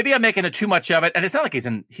don't know. Maybe I'm making too much of it, and it's not like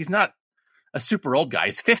he's not a super old guy.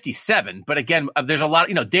 He's 57, but again, there's a lot.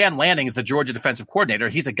 Dan Lanning is the Georgia defensive coordinator.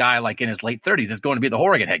 He's a guy like in his late 30s. Is going to be the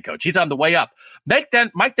Oregon head coach. He's on the way up. Mike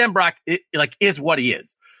Denbrock is what he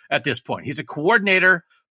is at this point. He's a coordinator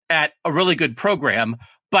at a really good program,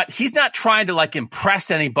 but he's not trying to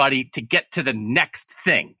impress anybody to get to the next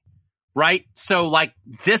thing, right? So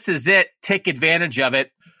this is it. Take advantage of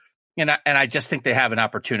it, and I just think they have an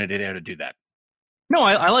opportunity there to do that. No,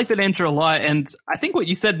 I like that answer a lot, and I think what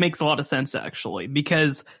you said makes a lot of sense, actually,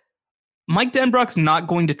 because Mike Denbrock's not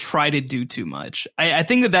going to try to do too much. I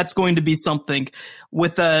think that's going to be something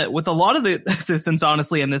with a lot of the assistants,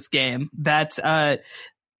 honestly, in this game that, I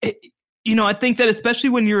think that especially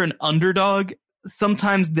when you're an underdog,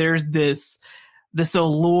 sometimes there's this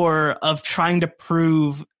allure of trying to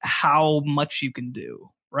prove how much you can do.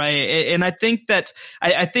 Right. And I think that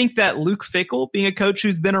Luke Fickell, being a coach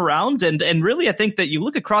who's been around, and really, I think that you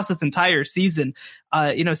look across this entire season,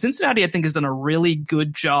 Cincinnati, I think, has done a really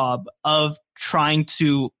good job of trying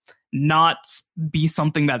to not be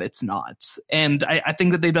something that it's not. And I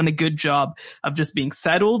think that they've done a good job of just being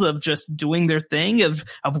settled, of just doing their thing, of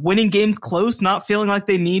winning games close, not feeling like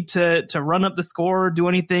they need to run up the score or do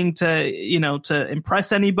anything to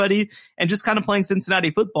impress anybody, and just kind of playing Cincinnati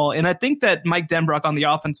football. And I think that Mike Denbrock on the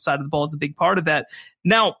offensive side of the ball is a big part of that.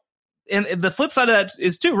 Now, and the flip side of that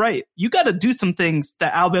is too, right? You got to do some things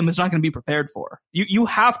that Alabama's not going to be prepared for. You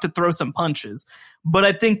have to throw some punches, but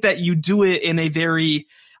I think that you do it in a very,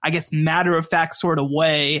 I guess, matter of fact sort of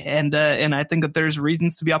way. And I think that there's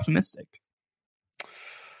reasons to be optimistic.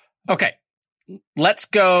 Okay. Let's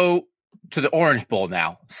go to the Orange Bowl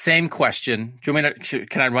now. Same question. Do you want me to,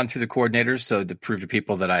 can I run through the coordinators so to prove to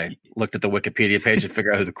people that I looked at the Wikipedia page and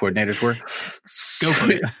figure out who the coordinators were? Go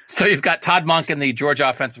for it. So you've got Todd Monken, the Georgia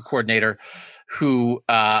offensive coordinator, who,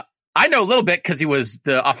 I know a little bit because he was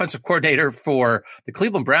the offensive coordinator for the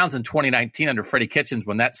Cleveland Browns in 2019 under Freddie Kitchens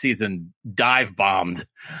when that season dive bombed,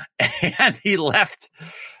 and he left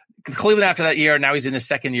Cleveland after that year. Now he's in his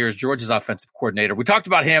second year as Georgia's offensive coordinator. We talked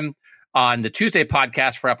about him on the Tuesday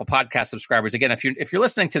podcast for Apple Podcast subscribers. Again, if you're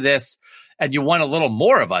listening to this and you want a little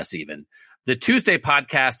more of us, even the Tuesday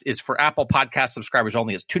podcast is for Apple Podcast subscribers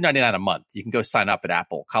only. It's $2.99 a month. You can go sign up at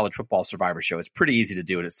Apple College Football Survivor Show. It's pretty easy to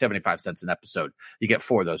do, and it's 75 cents an episode. You get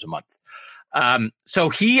 4 of those a month.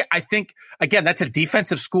 So I think, again, that's a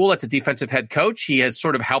defensive school. That's a defensive head coach. He has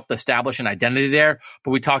sort of helped establish an identity there.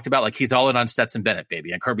 But we talked about he's all in on Stetson Bennett,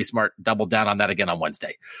 baby. And Kirby Smart doubled down on that again on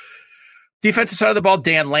Wednesday. Defensive side of the ball,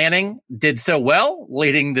 Dan Lanning did so well,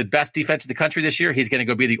 leading the best defense in the country this year. He's going to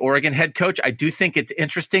go be the Oregon head coach. I do think it's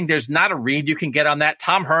interesting. There's not a read you can get on that.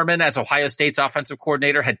 Tom Herman, as Ohio State's offensive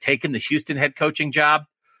coordinator, had taken the Houston head coaching job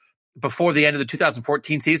before the end of the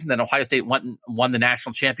 2014 season. Then Ohio State won the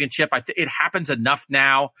national championship. It happens enough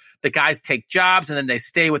now. The guys take jobs and then they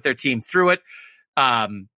stay with their team through it.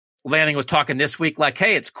 Lanning was talking this week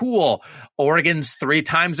hey, it's cool. Oregon's 3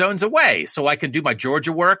 time zones away, so I can do my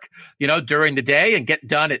Georgia work, during the day and get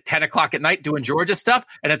done at 10 o'clock at night doing Georgia stuff.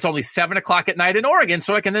 And it's only 7 o'clock at night in Oregon,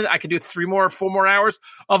 so I can do 4 more hours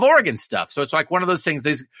of Oregon stuff. So it's one of those things.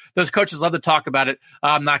 Those coaches love to talk about it.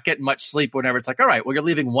 I'm not getting much sleep whenever it's all right, well, you're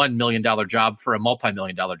leaving $1 million job for a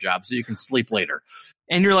multi-million-dollar job, so you can sleep later.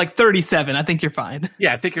 And you're 37. I think you're fine.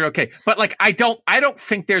 Yeah, I think you're okay. But I don't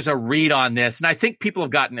think there's a read on this. And I think people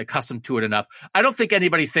have gotten accustomed to it enough. I don't think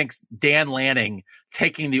anybody thinks Dan Lanning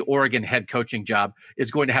taking the Oregon head coaching job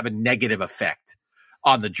is going to have a negative effect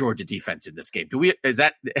on the Georgia defense in this game.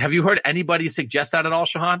 Have you heard anybody suggest that at all,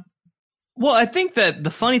 Shahan? Well, I think that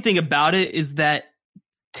the funny thing about it is that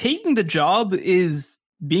taking the job is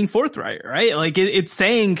being forthright, right? It's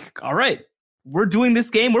saying, all right, we're doing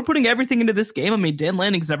this game. We're putting everything into this game. I mean, Dan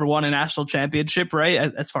Lanning's never won a national championship,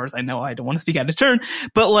 right? As far as I know, I don't want to speak out of turn,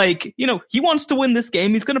 but he wants to win this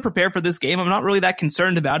game. He's going to prepare for this game. I'm not really that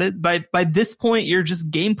concerned about it. By this point, you're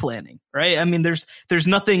just game planning, right? I mean, there's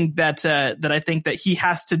nothing that I think that he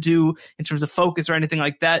has to do in terms of focus or anything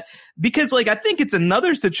like that, because I think it's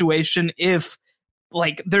another situation if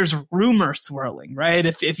there's rumor swirling, right?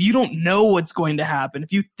 If you don't know what's going to happen,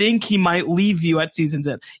 if you think he might leave you at season's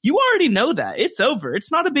end, you already know that it's over. It's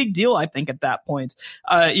not a big deal, I think, at that point.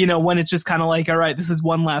 When it's just kind of all right, this is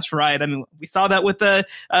one last ride. I mean, we saw that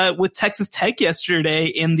with Texas Tech yesterday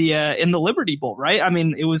in the Liberty Bowl, right? I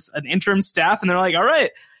mean, it was an interim staff and they're all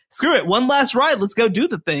right, screw it, one last ride, let's go do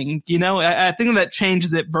the thing. I think that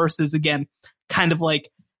changes it versus, again, kind of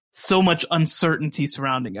so much uncertainty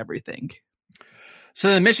surrounding everything. So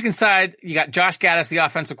on the Michigan side, you got Josh Gattis, the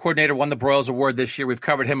offensive coordinator, won the Broyles Award this year. We've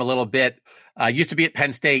covered him a little bit. Used to be at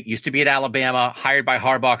Penn State, used to be at Alabama, hired by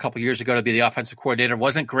Harbaugh a couple years ago to be the offensive coordinator.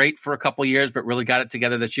 Wasn't great for a couple years, but really got it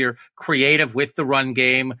together this year. Creative with the run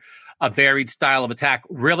game, a varied style of attack.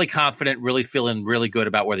 Really confident, really feeling really good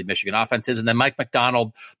about where the Michigan offense is. And then Mike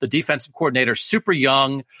Macdonald, the defensive coordinator, super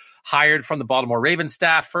young, hired from the Baltimore Ravens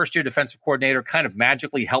staff, first-year defensive coordinator, kind of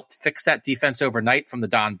magically helped fix that defense overnight from the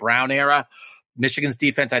Don Brown era. Michigan's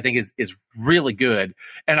defense, I think, is really good.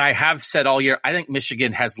 And I have said all year, I think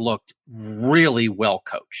Michigan has looked really well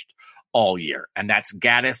coached all year. And that's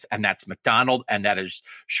Gattis, and that's Macdonald, and that is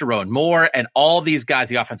Sharon Moore, and all these guys,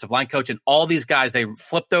 the offensive line coach, and all these guys, they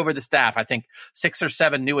flipped over the staff. I think 6 or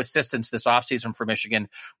 7 new assistants this offseason for Michigan.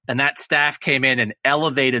 And that staff came in and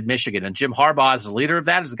elevated Michigan. And Jim Harbaugh is the leader of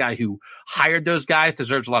that, is the guy who hired those guys,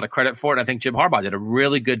 deserves a lot of credit for it. And I think Jim Harbaugh did a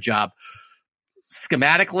really good job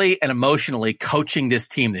schematically and emotionally coaching this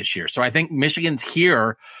team this year. So I think Michigan's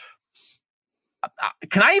here.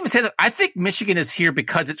 Can I even say that I think Michigan is here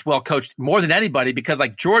because it's well coached more than anybody, because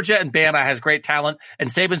like Georgia and Bama has great talent and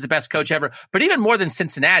Saban's the best coach ever, but even more than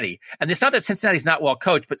Cincinnati. And it's not that Cincinnati's not well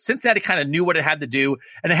coached, but Cincinnati kind of knew what it had to do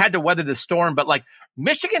and it had to weather the storm. But like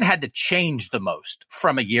Michigan had to change the most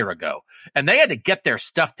from a year ago, and they had to get their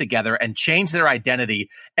stuff together and change their identity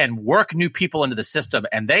and work new people into the system.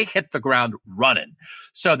 And they hit the ground running.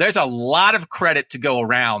 So there's a lot of credit to go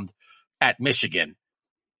around at Michigan.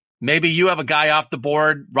 Maybe you have a guy off the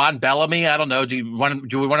board, Ron Bellamy. I don't know. Do we want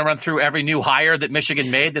to run through every new hire that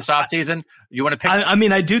Michigan made this offseason? You want to pick?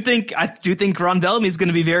 I do think Ron Bellamy is going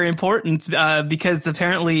to be very important because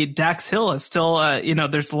apparently Dax Hill is still,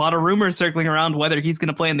 there's a lot of rumors circling around whether he's going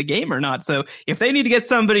to play in the game or not. So if they need to get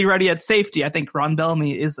somebody ready at safety, I think Ron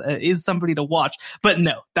Bellamy is somebody to watch. But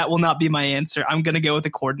no, that will not be my answer. I'm going to go with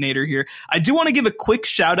the coordinator here. I do want to give a quick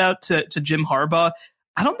shout out to Jim Harbaugh.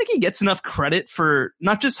 I don't think he gets enough credit for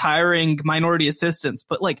not just hiring minority assistants,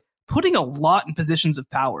 but like putting a lot in positions of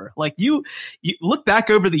power. Like you look back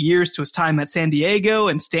over the years to his time at San Diego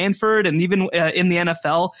and Stanford and even in the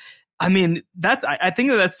NFL. I mean, I think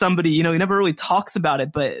that's somebody, he never really talks about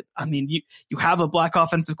it, but I mean, you have a black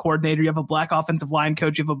offensive coordinator, you have a black offensive line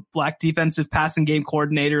coach, you have a black defensive passing game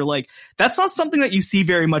coordinator. Like that's not something that you see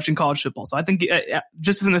very much in college football. So I think,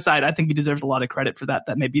 just as an aside, I think he deserves a lot of credit for that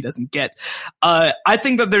maybe he doesn't get. I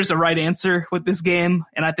think that there's a right answer with this game,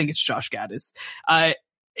 and I think it's Josh Gattis.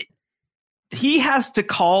 He has to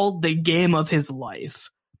call the game of his life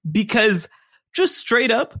because just straight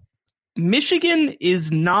up, Michigan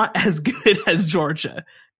is not as good as Georgia.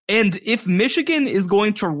 And if Michigan is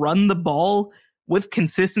going to run the ball with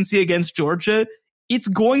consistency against Georgia, it's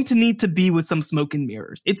going to need to be with some smoke and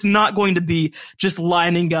mirrors. It's not going to be just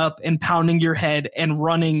lining up and pounding your head and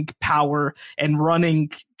running power and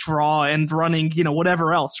running draw and running,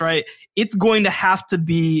 whatever else, right? It's going to have to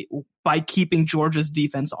be by keeping Georgia's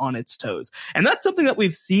defense on its toes. And that's something that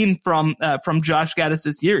we've seen from Josh Gattis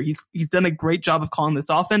this year. He's done a great job of calling this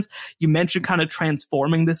offense. You mentioned kind of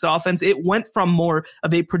transforming this offense. It went from more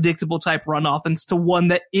of a predictable type run offense to one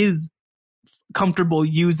that is comfortable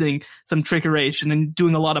using some trickeration and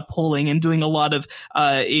doing a lot of pulling and doing a lot of,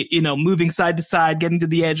 moving side to side, getting to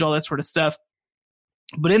the edge, all that sort of stuff.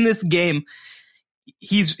 But in this game,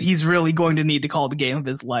 he's really going to need to call the game of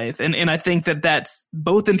his life. And I think that's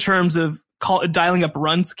both in terms of dialing up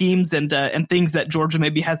run schemes and things that Georgia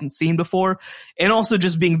maybe hasn't seen before, and also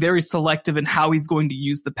just being very selective in how he's going to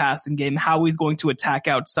use the passing game, how he's going to attack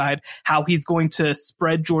outside, how he's going to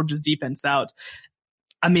spread Georgia's defense out.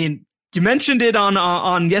 I mean, you mentioned it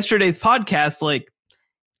on yesterday's podcast, like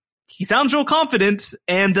he sounds real confident,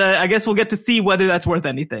 and I guess we'll get to see whether that's worth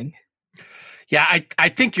anything. Yeah, I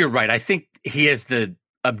think you're right. I think he is the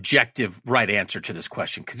objective right answer to this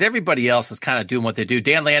question because everybody else is kind of doing what they do.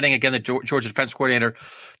 Dan Lanning, again, the Georgia defense coordinator,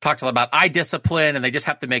 talked a lot about eye discipline, and they just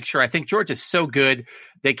have to make sure. I think Georgia's so good,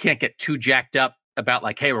 they can't get too jacked up about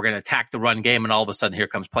like, hey, we're going to attack the run game, and all of a sudden here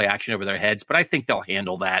comes play action over their heads. But I think they'll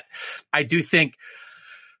handle that. I do think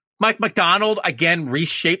Mike Macdonald, again,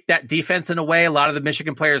 reshaped that defense in a way. A lot of the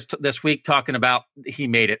Michigan players this week talking about he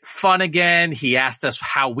made it fun again. He asked us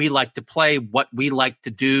how we like to play, what we like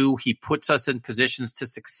to do. He puts us in positions to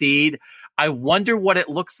succeed. I wonder what it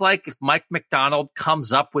looks like if Mike Macdonald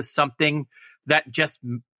comes up with something that just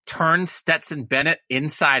turns Stetson Bennett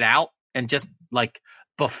inside out and just like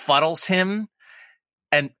befuddles him.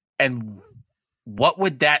 And what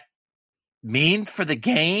would that mean for the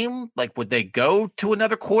game? Like, would they go to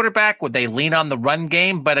another quarterback? Would they lean on the run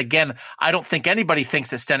game? But again, I don't think anybody thinks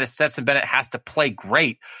that Stetson Bennett has to play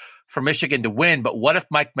great for Michigan to win. But what if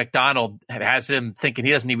Mike Macdonald has him thinking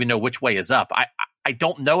he doesn't even know which way is up? I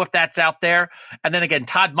don't know if that's out there. And then again,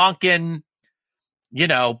 Todd Monken,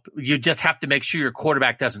 you just have to make sure your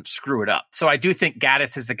quarterback doesn't screw it up. So I do think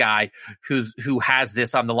Gattis is the guy who has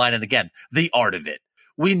this on the line. And again, the art of it.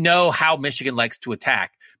 We know how Michigan likes to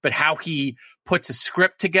attack, but how he puts a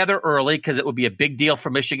script together early, because it would be a big deal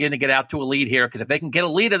for Michigan to get out to a lead here, because if they can get a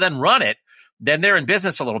lead and then run it, then they're in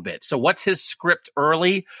business a little bit. So what's his script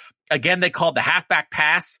early? Again, they called the halfback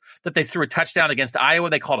pass that they threw a touchdown against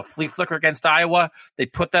Iowa. They called a flea flicker against Iowa. They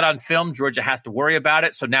put that on film. Georgia has to worry about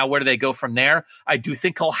it. So now where do they go from there? I do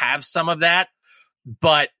think he'll have some of that,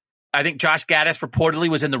 but I think Josh Gattis reportedly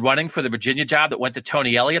was in the running for the Virginia job that went to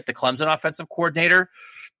Tony Elliott, the Clemson offensive coordinator.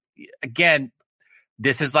 Again,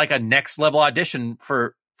 this is like a next level audition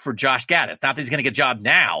for Josh Gattis. Not that he's going to get a job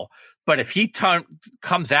now, but if he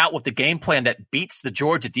comes out with the game plan that beats the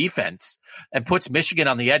Georgia defense and puts Michigan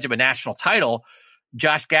on the edge of a national title,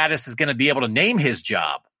 Josh Gattis is going to be able to name his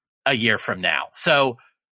job a year from now. So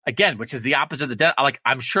again, which is the opposite of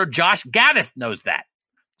I'm sure Josh Gattis knows that.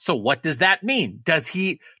 So what does that mean? Does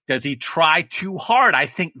he try too hard? I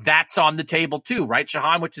think that's on the table too, right,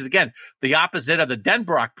 Shahan? Which is, again, the opposite of the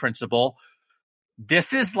Denbrock principle.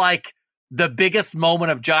 This is like the biggest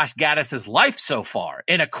moment of Josh Gattis' life so far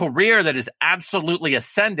in a career that is absolutely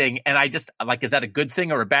ascending. And I just is that a good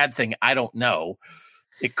thing or a bad thing? I don't know.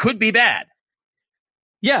 It could be bad.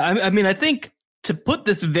 Yeah. I mean, I think, to put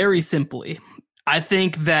this very simply, I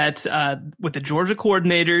think that with the Georgia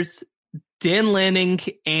coordinators, Dan Lanning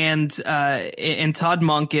and Todd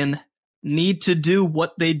Monken need to do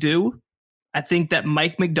what they do. I think that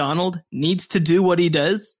Mike McDonald needs to do what he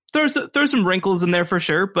does. There's some wrinkles in there for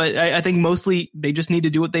sure, but I think mostly they just need to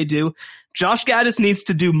do what they do. Josh Gattis needs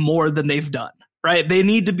to do more than they've done, right? They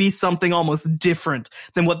need to be something almost different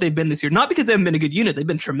than what they've been this year. Not because they haven't been a good unit. They've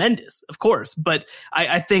been tremendous, of course. But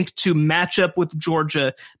I think to match up with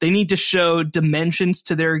Georgia, they need to show dimensions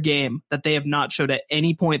to their game that they have not showed at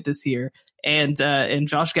any point this year. And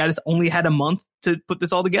Josh Gattis only had a month to put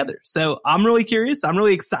this all together. So I'm really curious. I'm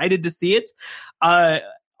really excited to see it.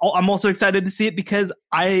 I'm also excited to see it because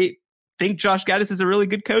I think Josh Gattis is a really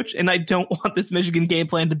good coach, and I don't want this Michigan game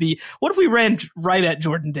plan to be, what if we ran right at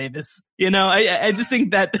Jordan Davis? I just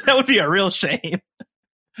think that would be a real shame.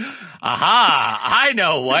 Aha! I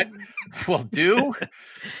know what we'll do.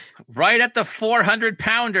 Right at the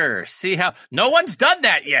 400-pounder. See how no one's done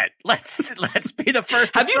that yet. Let's be the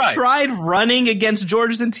first. Have you tried running against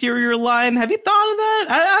Georgia's interior line? Have you thought of that?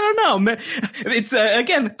 I don't know. It's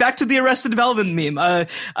again back to the Arrested Development meme.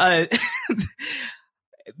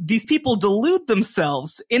 These people delude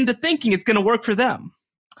themselves into thinking it's going to work for them,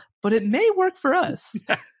 but it may work for us.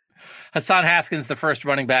 Hassan Haskins, the first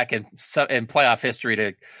running back in playoff history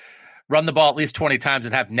to run the ball at least 20 times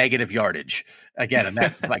and have negative yardage. Again,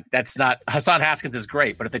 and that's not, Hassan Haskins is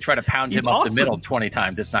great, but if they try to pound him up the middle 20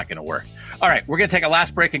 times, it's not going to work. All right, we're going to take a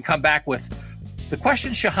last break and come back with the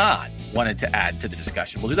question Shahan wanted to add to the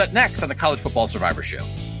discussion. We'll do that next on the College Football Survivor Show.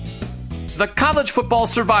 The College Football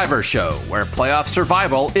Survivor Show, where playoff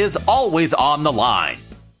survival is always on the line.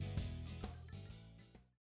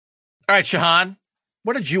 All right, Shahan,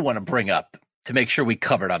 what did you want to bring up to make sure we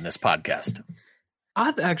covered on this podcast?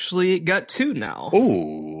 I've actually got two now.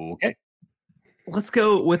 Ooh, okay. Let's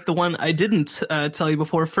go with the one I didn't tell you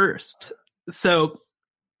before first. So,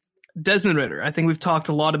 Desmond Ridder, I think we've talked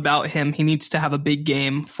a lot about him. He needs to have a big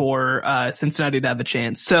game for Cincinnati to have a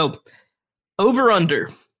chance. So, over under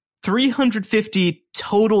 350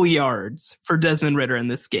 total yards for Desmond Ridder in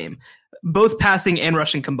this game, both passing and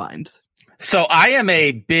rushing combined. So I am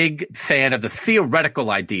a big fan of the theoretical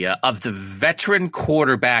idea of the veteran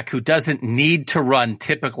quarterback who doesn't need to run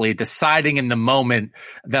typically, deciding in the moment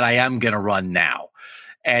that I am going to run now.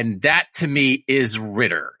 And that to me is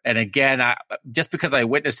Ridder. And again, just because I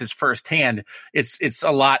witnessed this firsthand, it's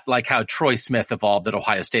a lot like how Troy Smith evolved at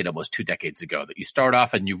Ohio State almost 2 decades ago, that you start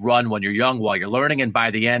off and you run when you're young while you're learning. And by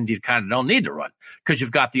the end, you kind of don't need to run because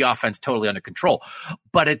you've got the offense totally under control.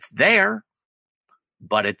 But it's there.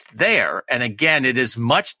 And again, it is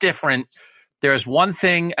much different. There's one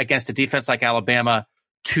thing against a defense like Alabama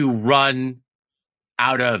to run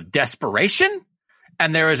out of desperation,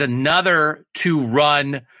 and there is another to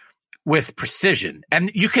run with precision. And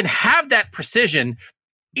you can have that precision,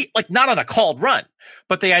 like not on a called run,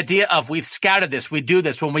 but the idea of we've scouted this, we do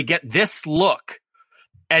this, when we get this look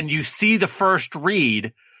and you see the first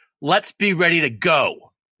read, let's be ready to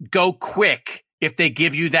go quick. If they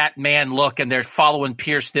give you that man look and they're following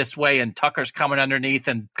Pierce this way and Tucker's coming underneath,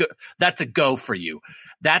 and that's a go for you.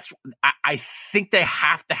 I think they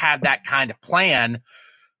have to have that kind of plan,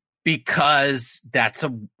 because that's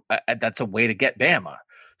a way to get Bama.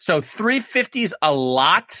 So 350 is a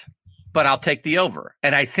lot. but I'll take the over.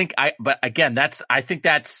 And I think I think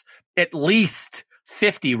that's at least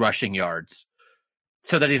 50 rushing yards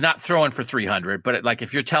so that he's not throwing for 300. But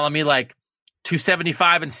if you're telling me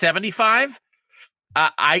 275 and 75,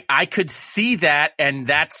 I could see that. And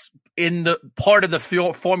that's in the part of the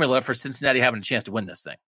formula for Cincinnati having a chance to win this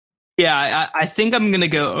thing. Yeah, I think I'm going to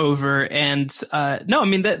go over. And no, I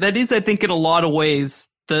mean, that is, I think, in a lot of ways,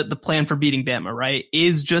 the plan for beating Bama, right,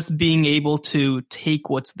 is just being able to take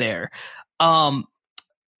what's there.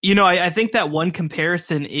 I think that one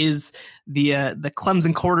comparison is the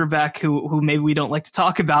Clemson quarterback who maybe we don't like to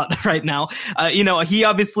talk about right now. He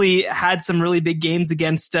obviously had some really big games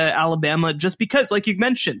against Alabama just because, like you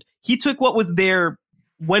mentioned, he took what was there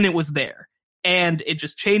when it was there. And it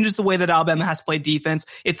just changes the way that Alabama has to play defense.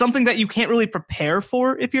 It's something that you can't really prepare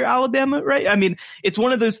for if you're Alabama, right? I mean, it's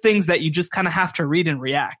one of those things that you just kind of have to read and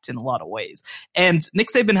react in a lot of ways. And Nick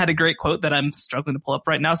Saban had a great quote that I'm struggling to pull up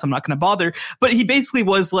right now, so I'm not going to bother. But he basically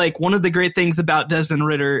was like, one of the great things about Desmond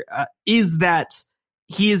Ridder is that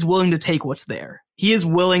he is willing to take what's there. He is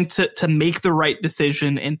willing to make the right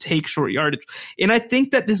decision and take short yardage. And I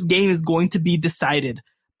think that this game is going to be decided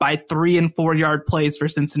by 3 and 4 yard plays for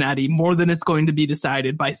Cincinnati more than it's going to be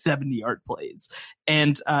decided by 70-yard plays.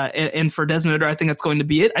 And for Desmond Ridder, I think that's going to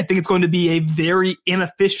be it. I think it's going to be a very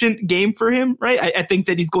inefficient game for him, right? I think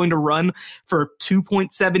that he's going to run for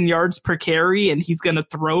 2.7 yards per carry, and he's going to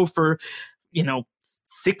throw for,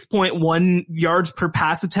 6.1 yards per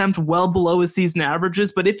pass attempt, well below his season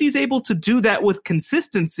averages. But if he's able to do that with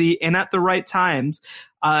consistency and at the right times,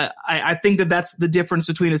 I think that that's the difference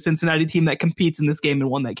between a Cincinnati team that competes in this game and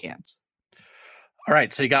one that can't. All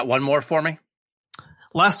right. So you got one more for me?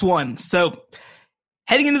 Last one. So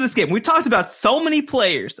heading into this game, we talked about so many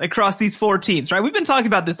players across these 4 teams, right? We've been talking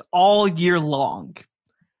about this all year long.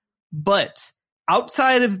 But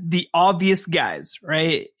outside of the obvious guys,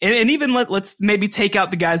 right? And even let's maybe take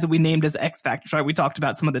out the guys that we named as X factors, right? We talked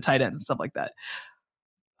about some of the tight ends and stuff like that.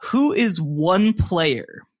 Who is one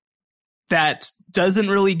player that doesn't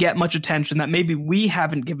really get much attention, that maybe we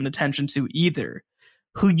haven't given attention to either,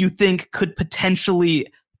 who you think could potentially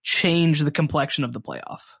change the complexion of the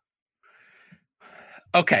playoff?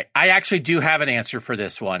 Okay, I actually do have an answer for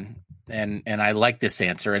this one, and I like this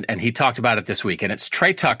answer, and he talked about it this week, and it's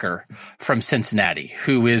Trey Tucker from Cincinnati,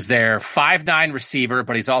 who is their 5'9" receiver,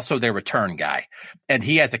 but he's also their return guy. And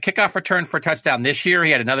he has a kickoff return for a touchdown this year.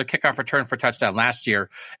 He had another kickoff return for a touchdown last year.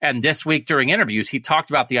 And this week during interviews, he talked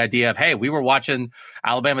about the idea of, hey, we were watching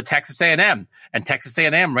Alabama, Texas A&M, and Texas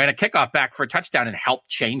A&M ran a kickoff back for a touchdown and helped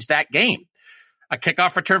change that game. A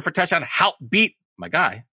kickoff return for a touchdown helped beat my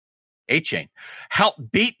guy, A-Chain,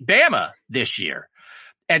 helped beat Bama this year.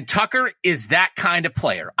 And Tucker is that kind of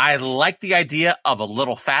player. I like the idea of a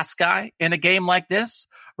little fast guy in a game like this,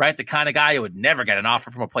 right? The kind of guy who would never get an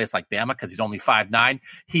offer from a place like Bama because he's only 5'9".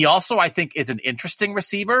 He also, I think, is an interesting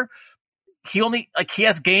receiver. He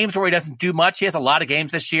has games where he doesn't do much. He has a lot of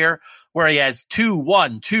games this year where he has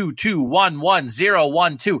 2-1, 2-2, 1-1,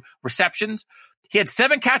 0-1-2 receptions. He had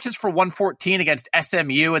 7 catches for 114 against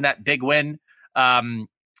SMU in that big win in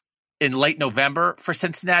late November for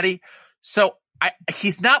Cincinnati. So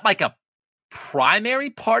he's not like a primary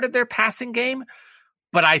part of their passing game,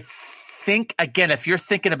 but I think, again, if you're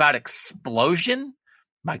thinking about explosion,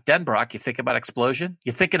 Mike Denbrock, you think about explosion,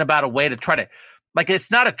 you're thinking about a way to try to, it's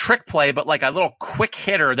not a trick play, but like a little quick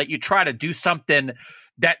hitter that you try to do something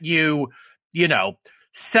that you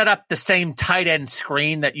set up the same tight end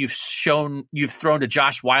screen that you've thrown to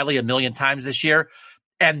Josh Wiley a million times this year.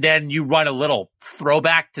 And then you run a little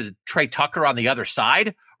throwback to Trey Tucker on the other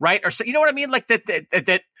side, right? Or so, you know what I mean? Like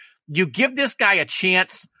that you give this guy a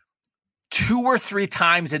chance 2 or 3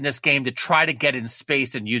 times in this game to try to get in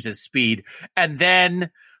space and use his speed. And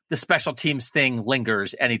then the special teams thing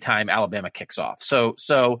lingers anytime Alabama kicks off. So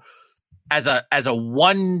as a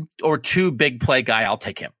 1 or 2 big play guy, I'll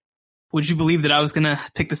take him. Would you believe that I was going to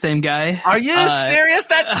pick the same guy? Are you serious?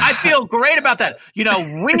 I feel great about that.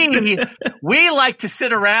 We like to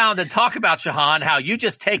sit around and talk about, Shahan, how you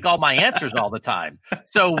just take all my answers all the time.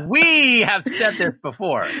 So we have said this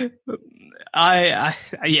before.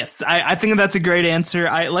 Yes, I think that's a great answer.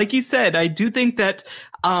 Like you said, I do think that,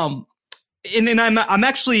 and I'm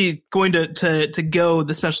actually going to go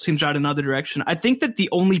the special teams route in another direction. I think that the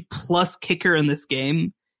only plus kicker in this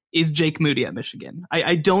game is Jake Moody at Michigan.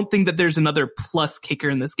 I don't think that there's another plus kicker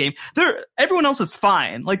in this game. Everyone else is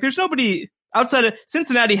fine. Like, there's nobody outside of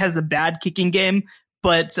Cincinnati has a bad kicking game,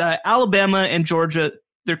 but Alabama and Georgia,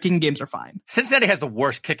 their kicking games are fine. Cincinnati has the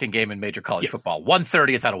worst kicking game in major college football.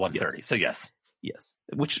 130th out of 130. Yes. So yes. Yes.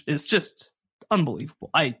 Which is just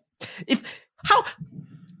unbelievable.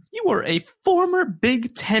 You are a former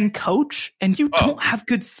Big Ten coach, and you don't have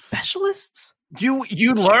good specialists? You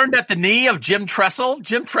learned at the knee of Jim Tressel?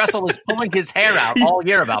 Jim Tressel is pulling his hair out all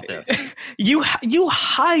year about this. You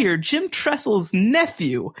hired Jim Tressel's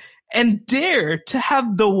nephew and dare to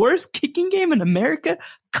have the worst kicking game in America?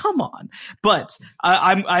 Come on. But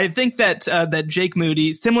I think that Jake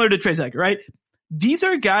Moody, similar to Trey Tucker, right? These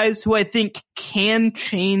are guys who I think can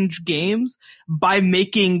change games by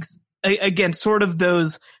making, again, sort of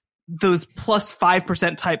those plus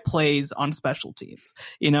 5% type plays on special teams,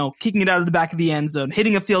 kicking it out of the back of the end zone,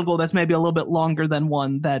 hitting a field goal that's maybe a little bit longer than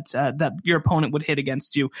one that your opponent would hit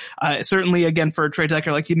against you. Certainly, again, for Trey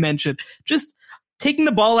Tucker, like you mentioned, just taking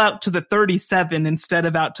the ball out to the 37 instead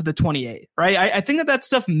of out to the 28, right? I think that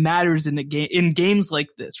stuff matters in games like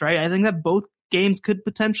this, right? I think that both games could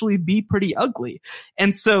potentially be pretty ugly.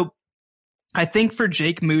 And so I think for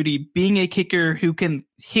Jake Moody, being a kicker who can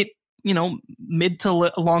hit, mid to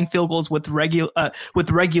long field goals with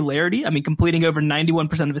regularity. I mean, completing over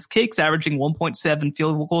 91% of his kicks, averaging 1.7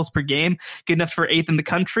 field goals per game, good enough for 8th in the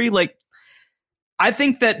country. Like, I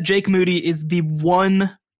think that Jake Moody is the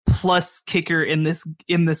 1+ kicker in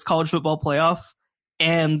this college football playoff.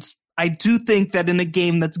 And I do think that in a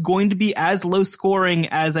game that's going to be as low scoring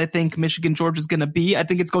as I think Michigan Georgia is going to be, I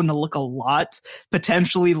think it's going to look a lot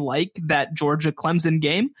potentially like that Georgia Clemson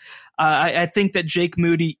game. I think that Jake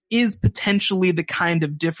Moody is potentially the kind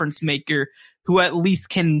of difference maker who at least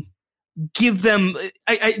can give them,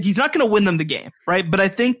 he's not going to win them the game, right? But I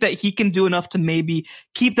think that he can do enough to maybe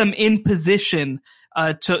keep them in position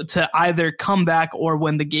to either come back or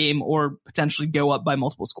win the game or potentially go up by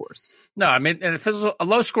multiple scores. No, I mean, and if it's a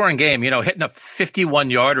low scoring game, hitting a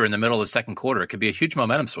 51-yarder in the middle of the second quarter, it could be a huge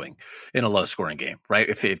momentum swing in a low scoring game, right?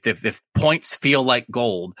 If points feel like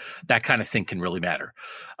gold, that kind of thing can really matter.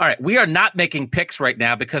 All right. We are not making picks right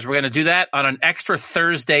now because we're going to do that on an extra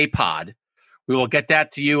Thursday pod. We will get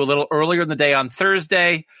that to you a little earlier in the day on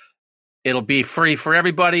Thursday. It'll be free for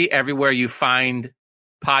everybody. Everywhere you find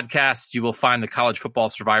podcasts, you will find the College Football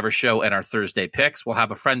Survivor Show and our Thursday picks. We'll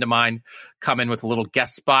have a friend of mine come in with a little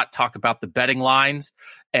guest spot, talk about the betting lines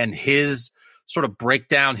and his sort of break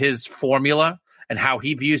down his formula and how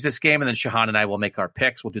he views this game. And then Shahan and I will make our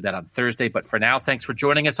picks. We'll do that on Thursday. But for now, thanks for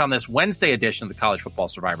joining us on this Wednesday edition of the College Football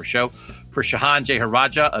Survivor Show. For Shahan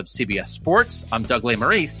Jeharaja of CBS Sports, I'm Doug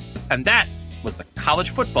Maurice, and that was the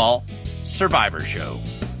College Football Survivor Show.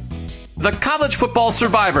 The College Football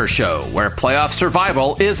Survivor Show, where playoff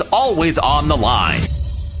survival is always on the line.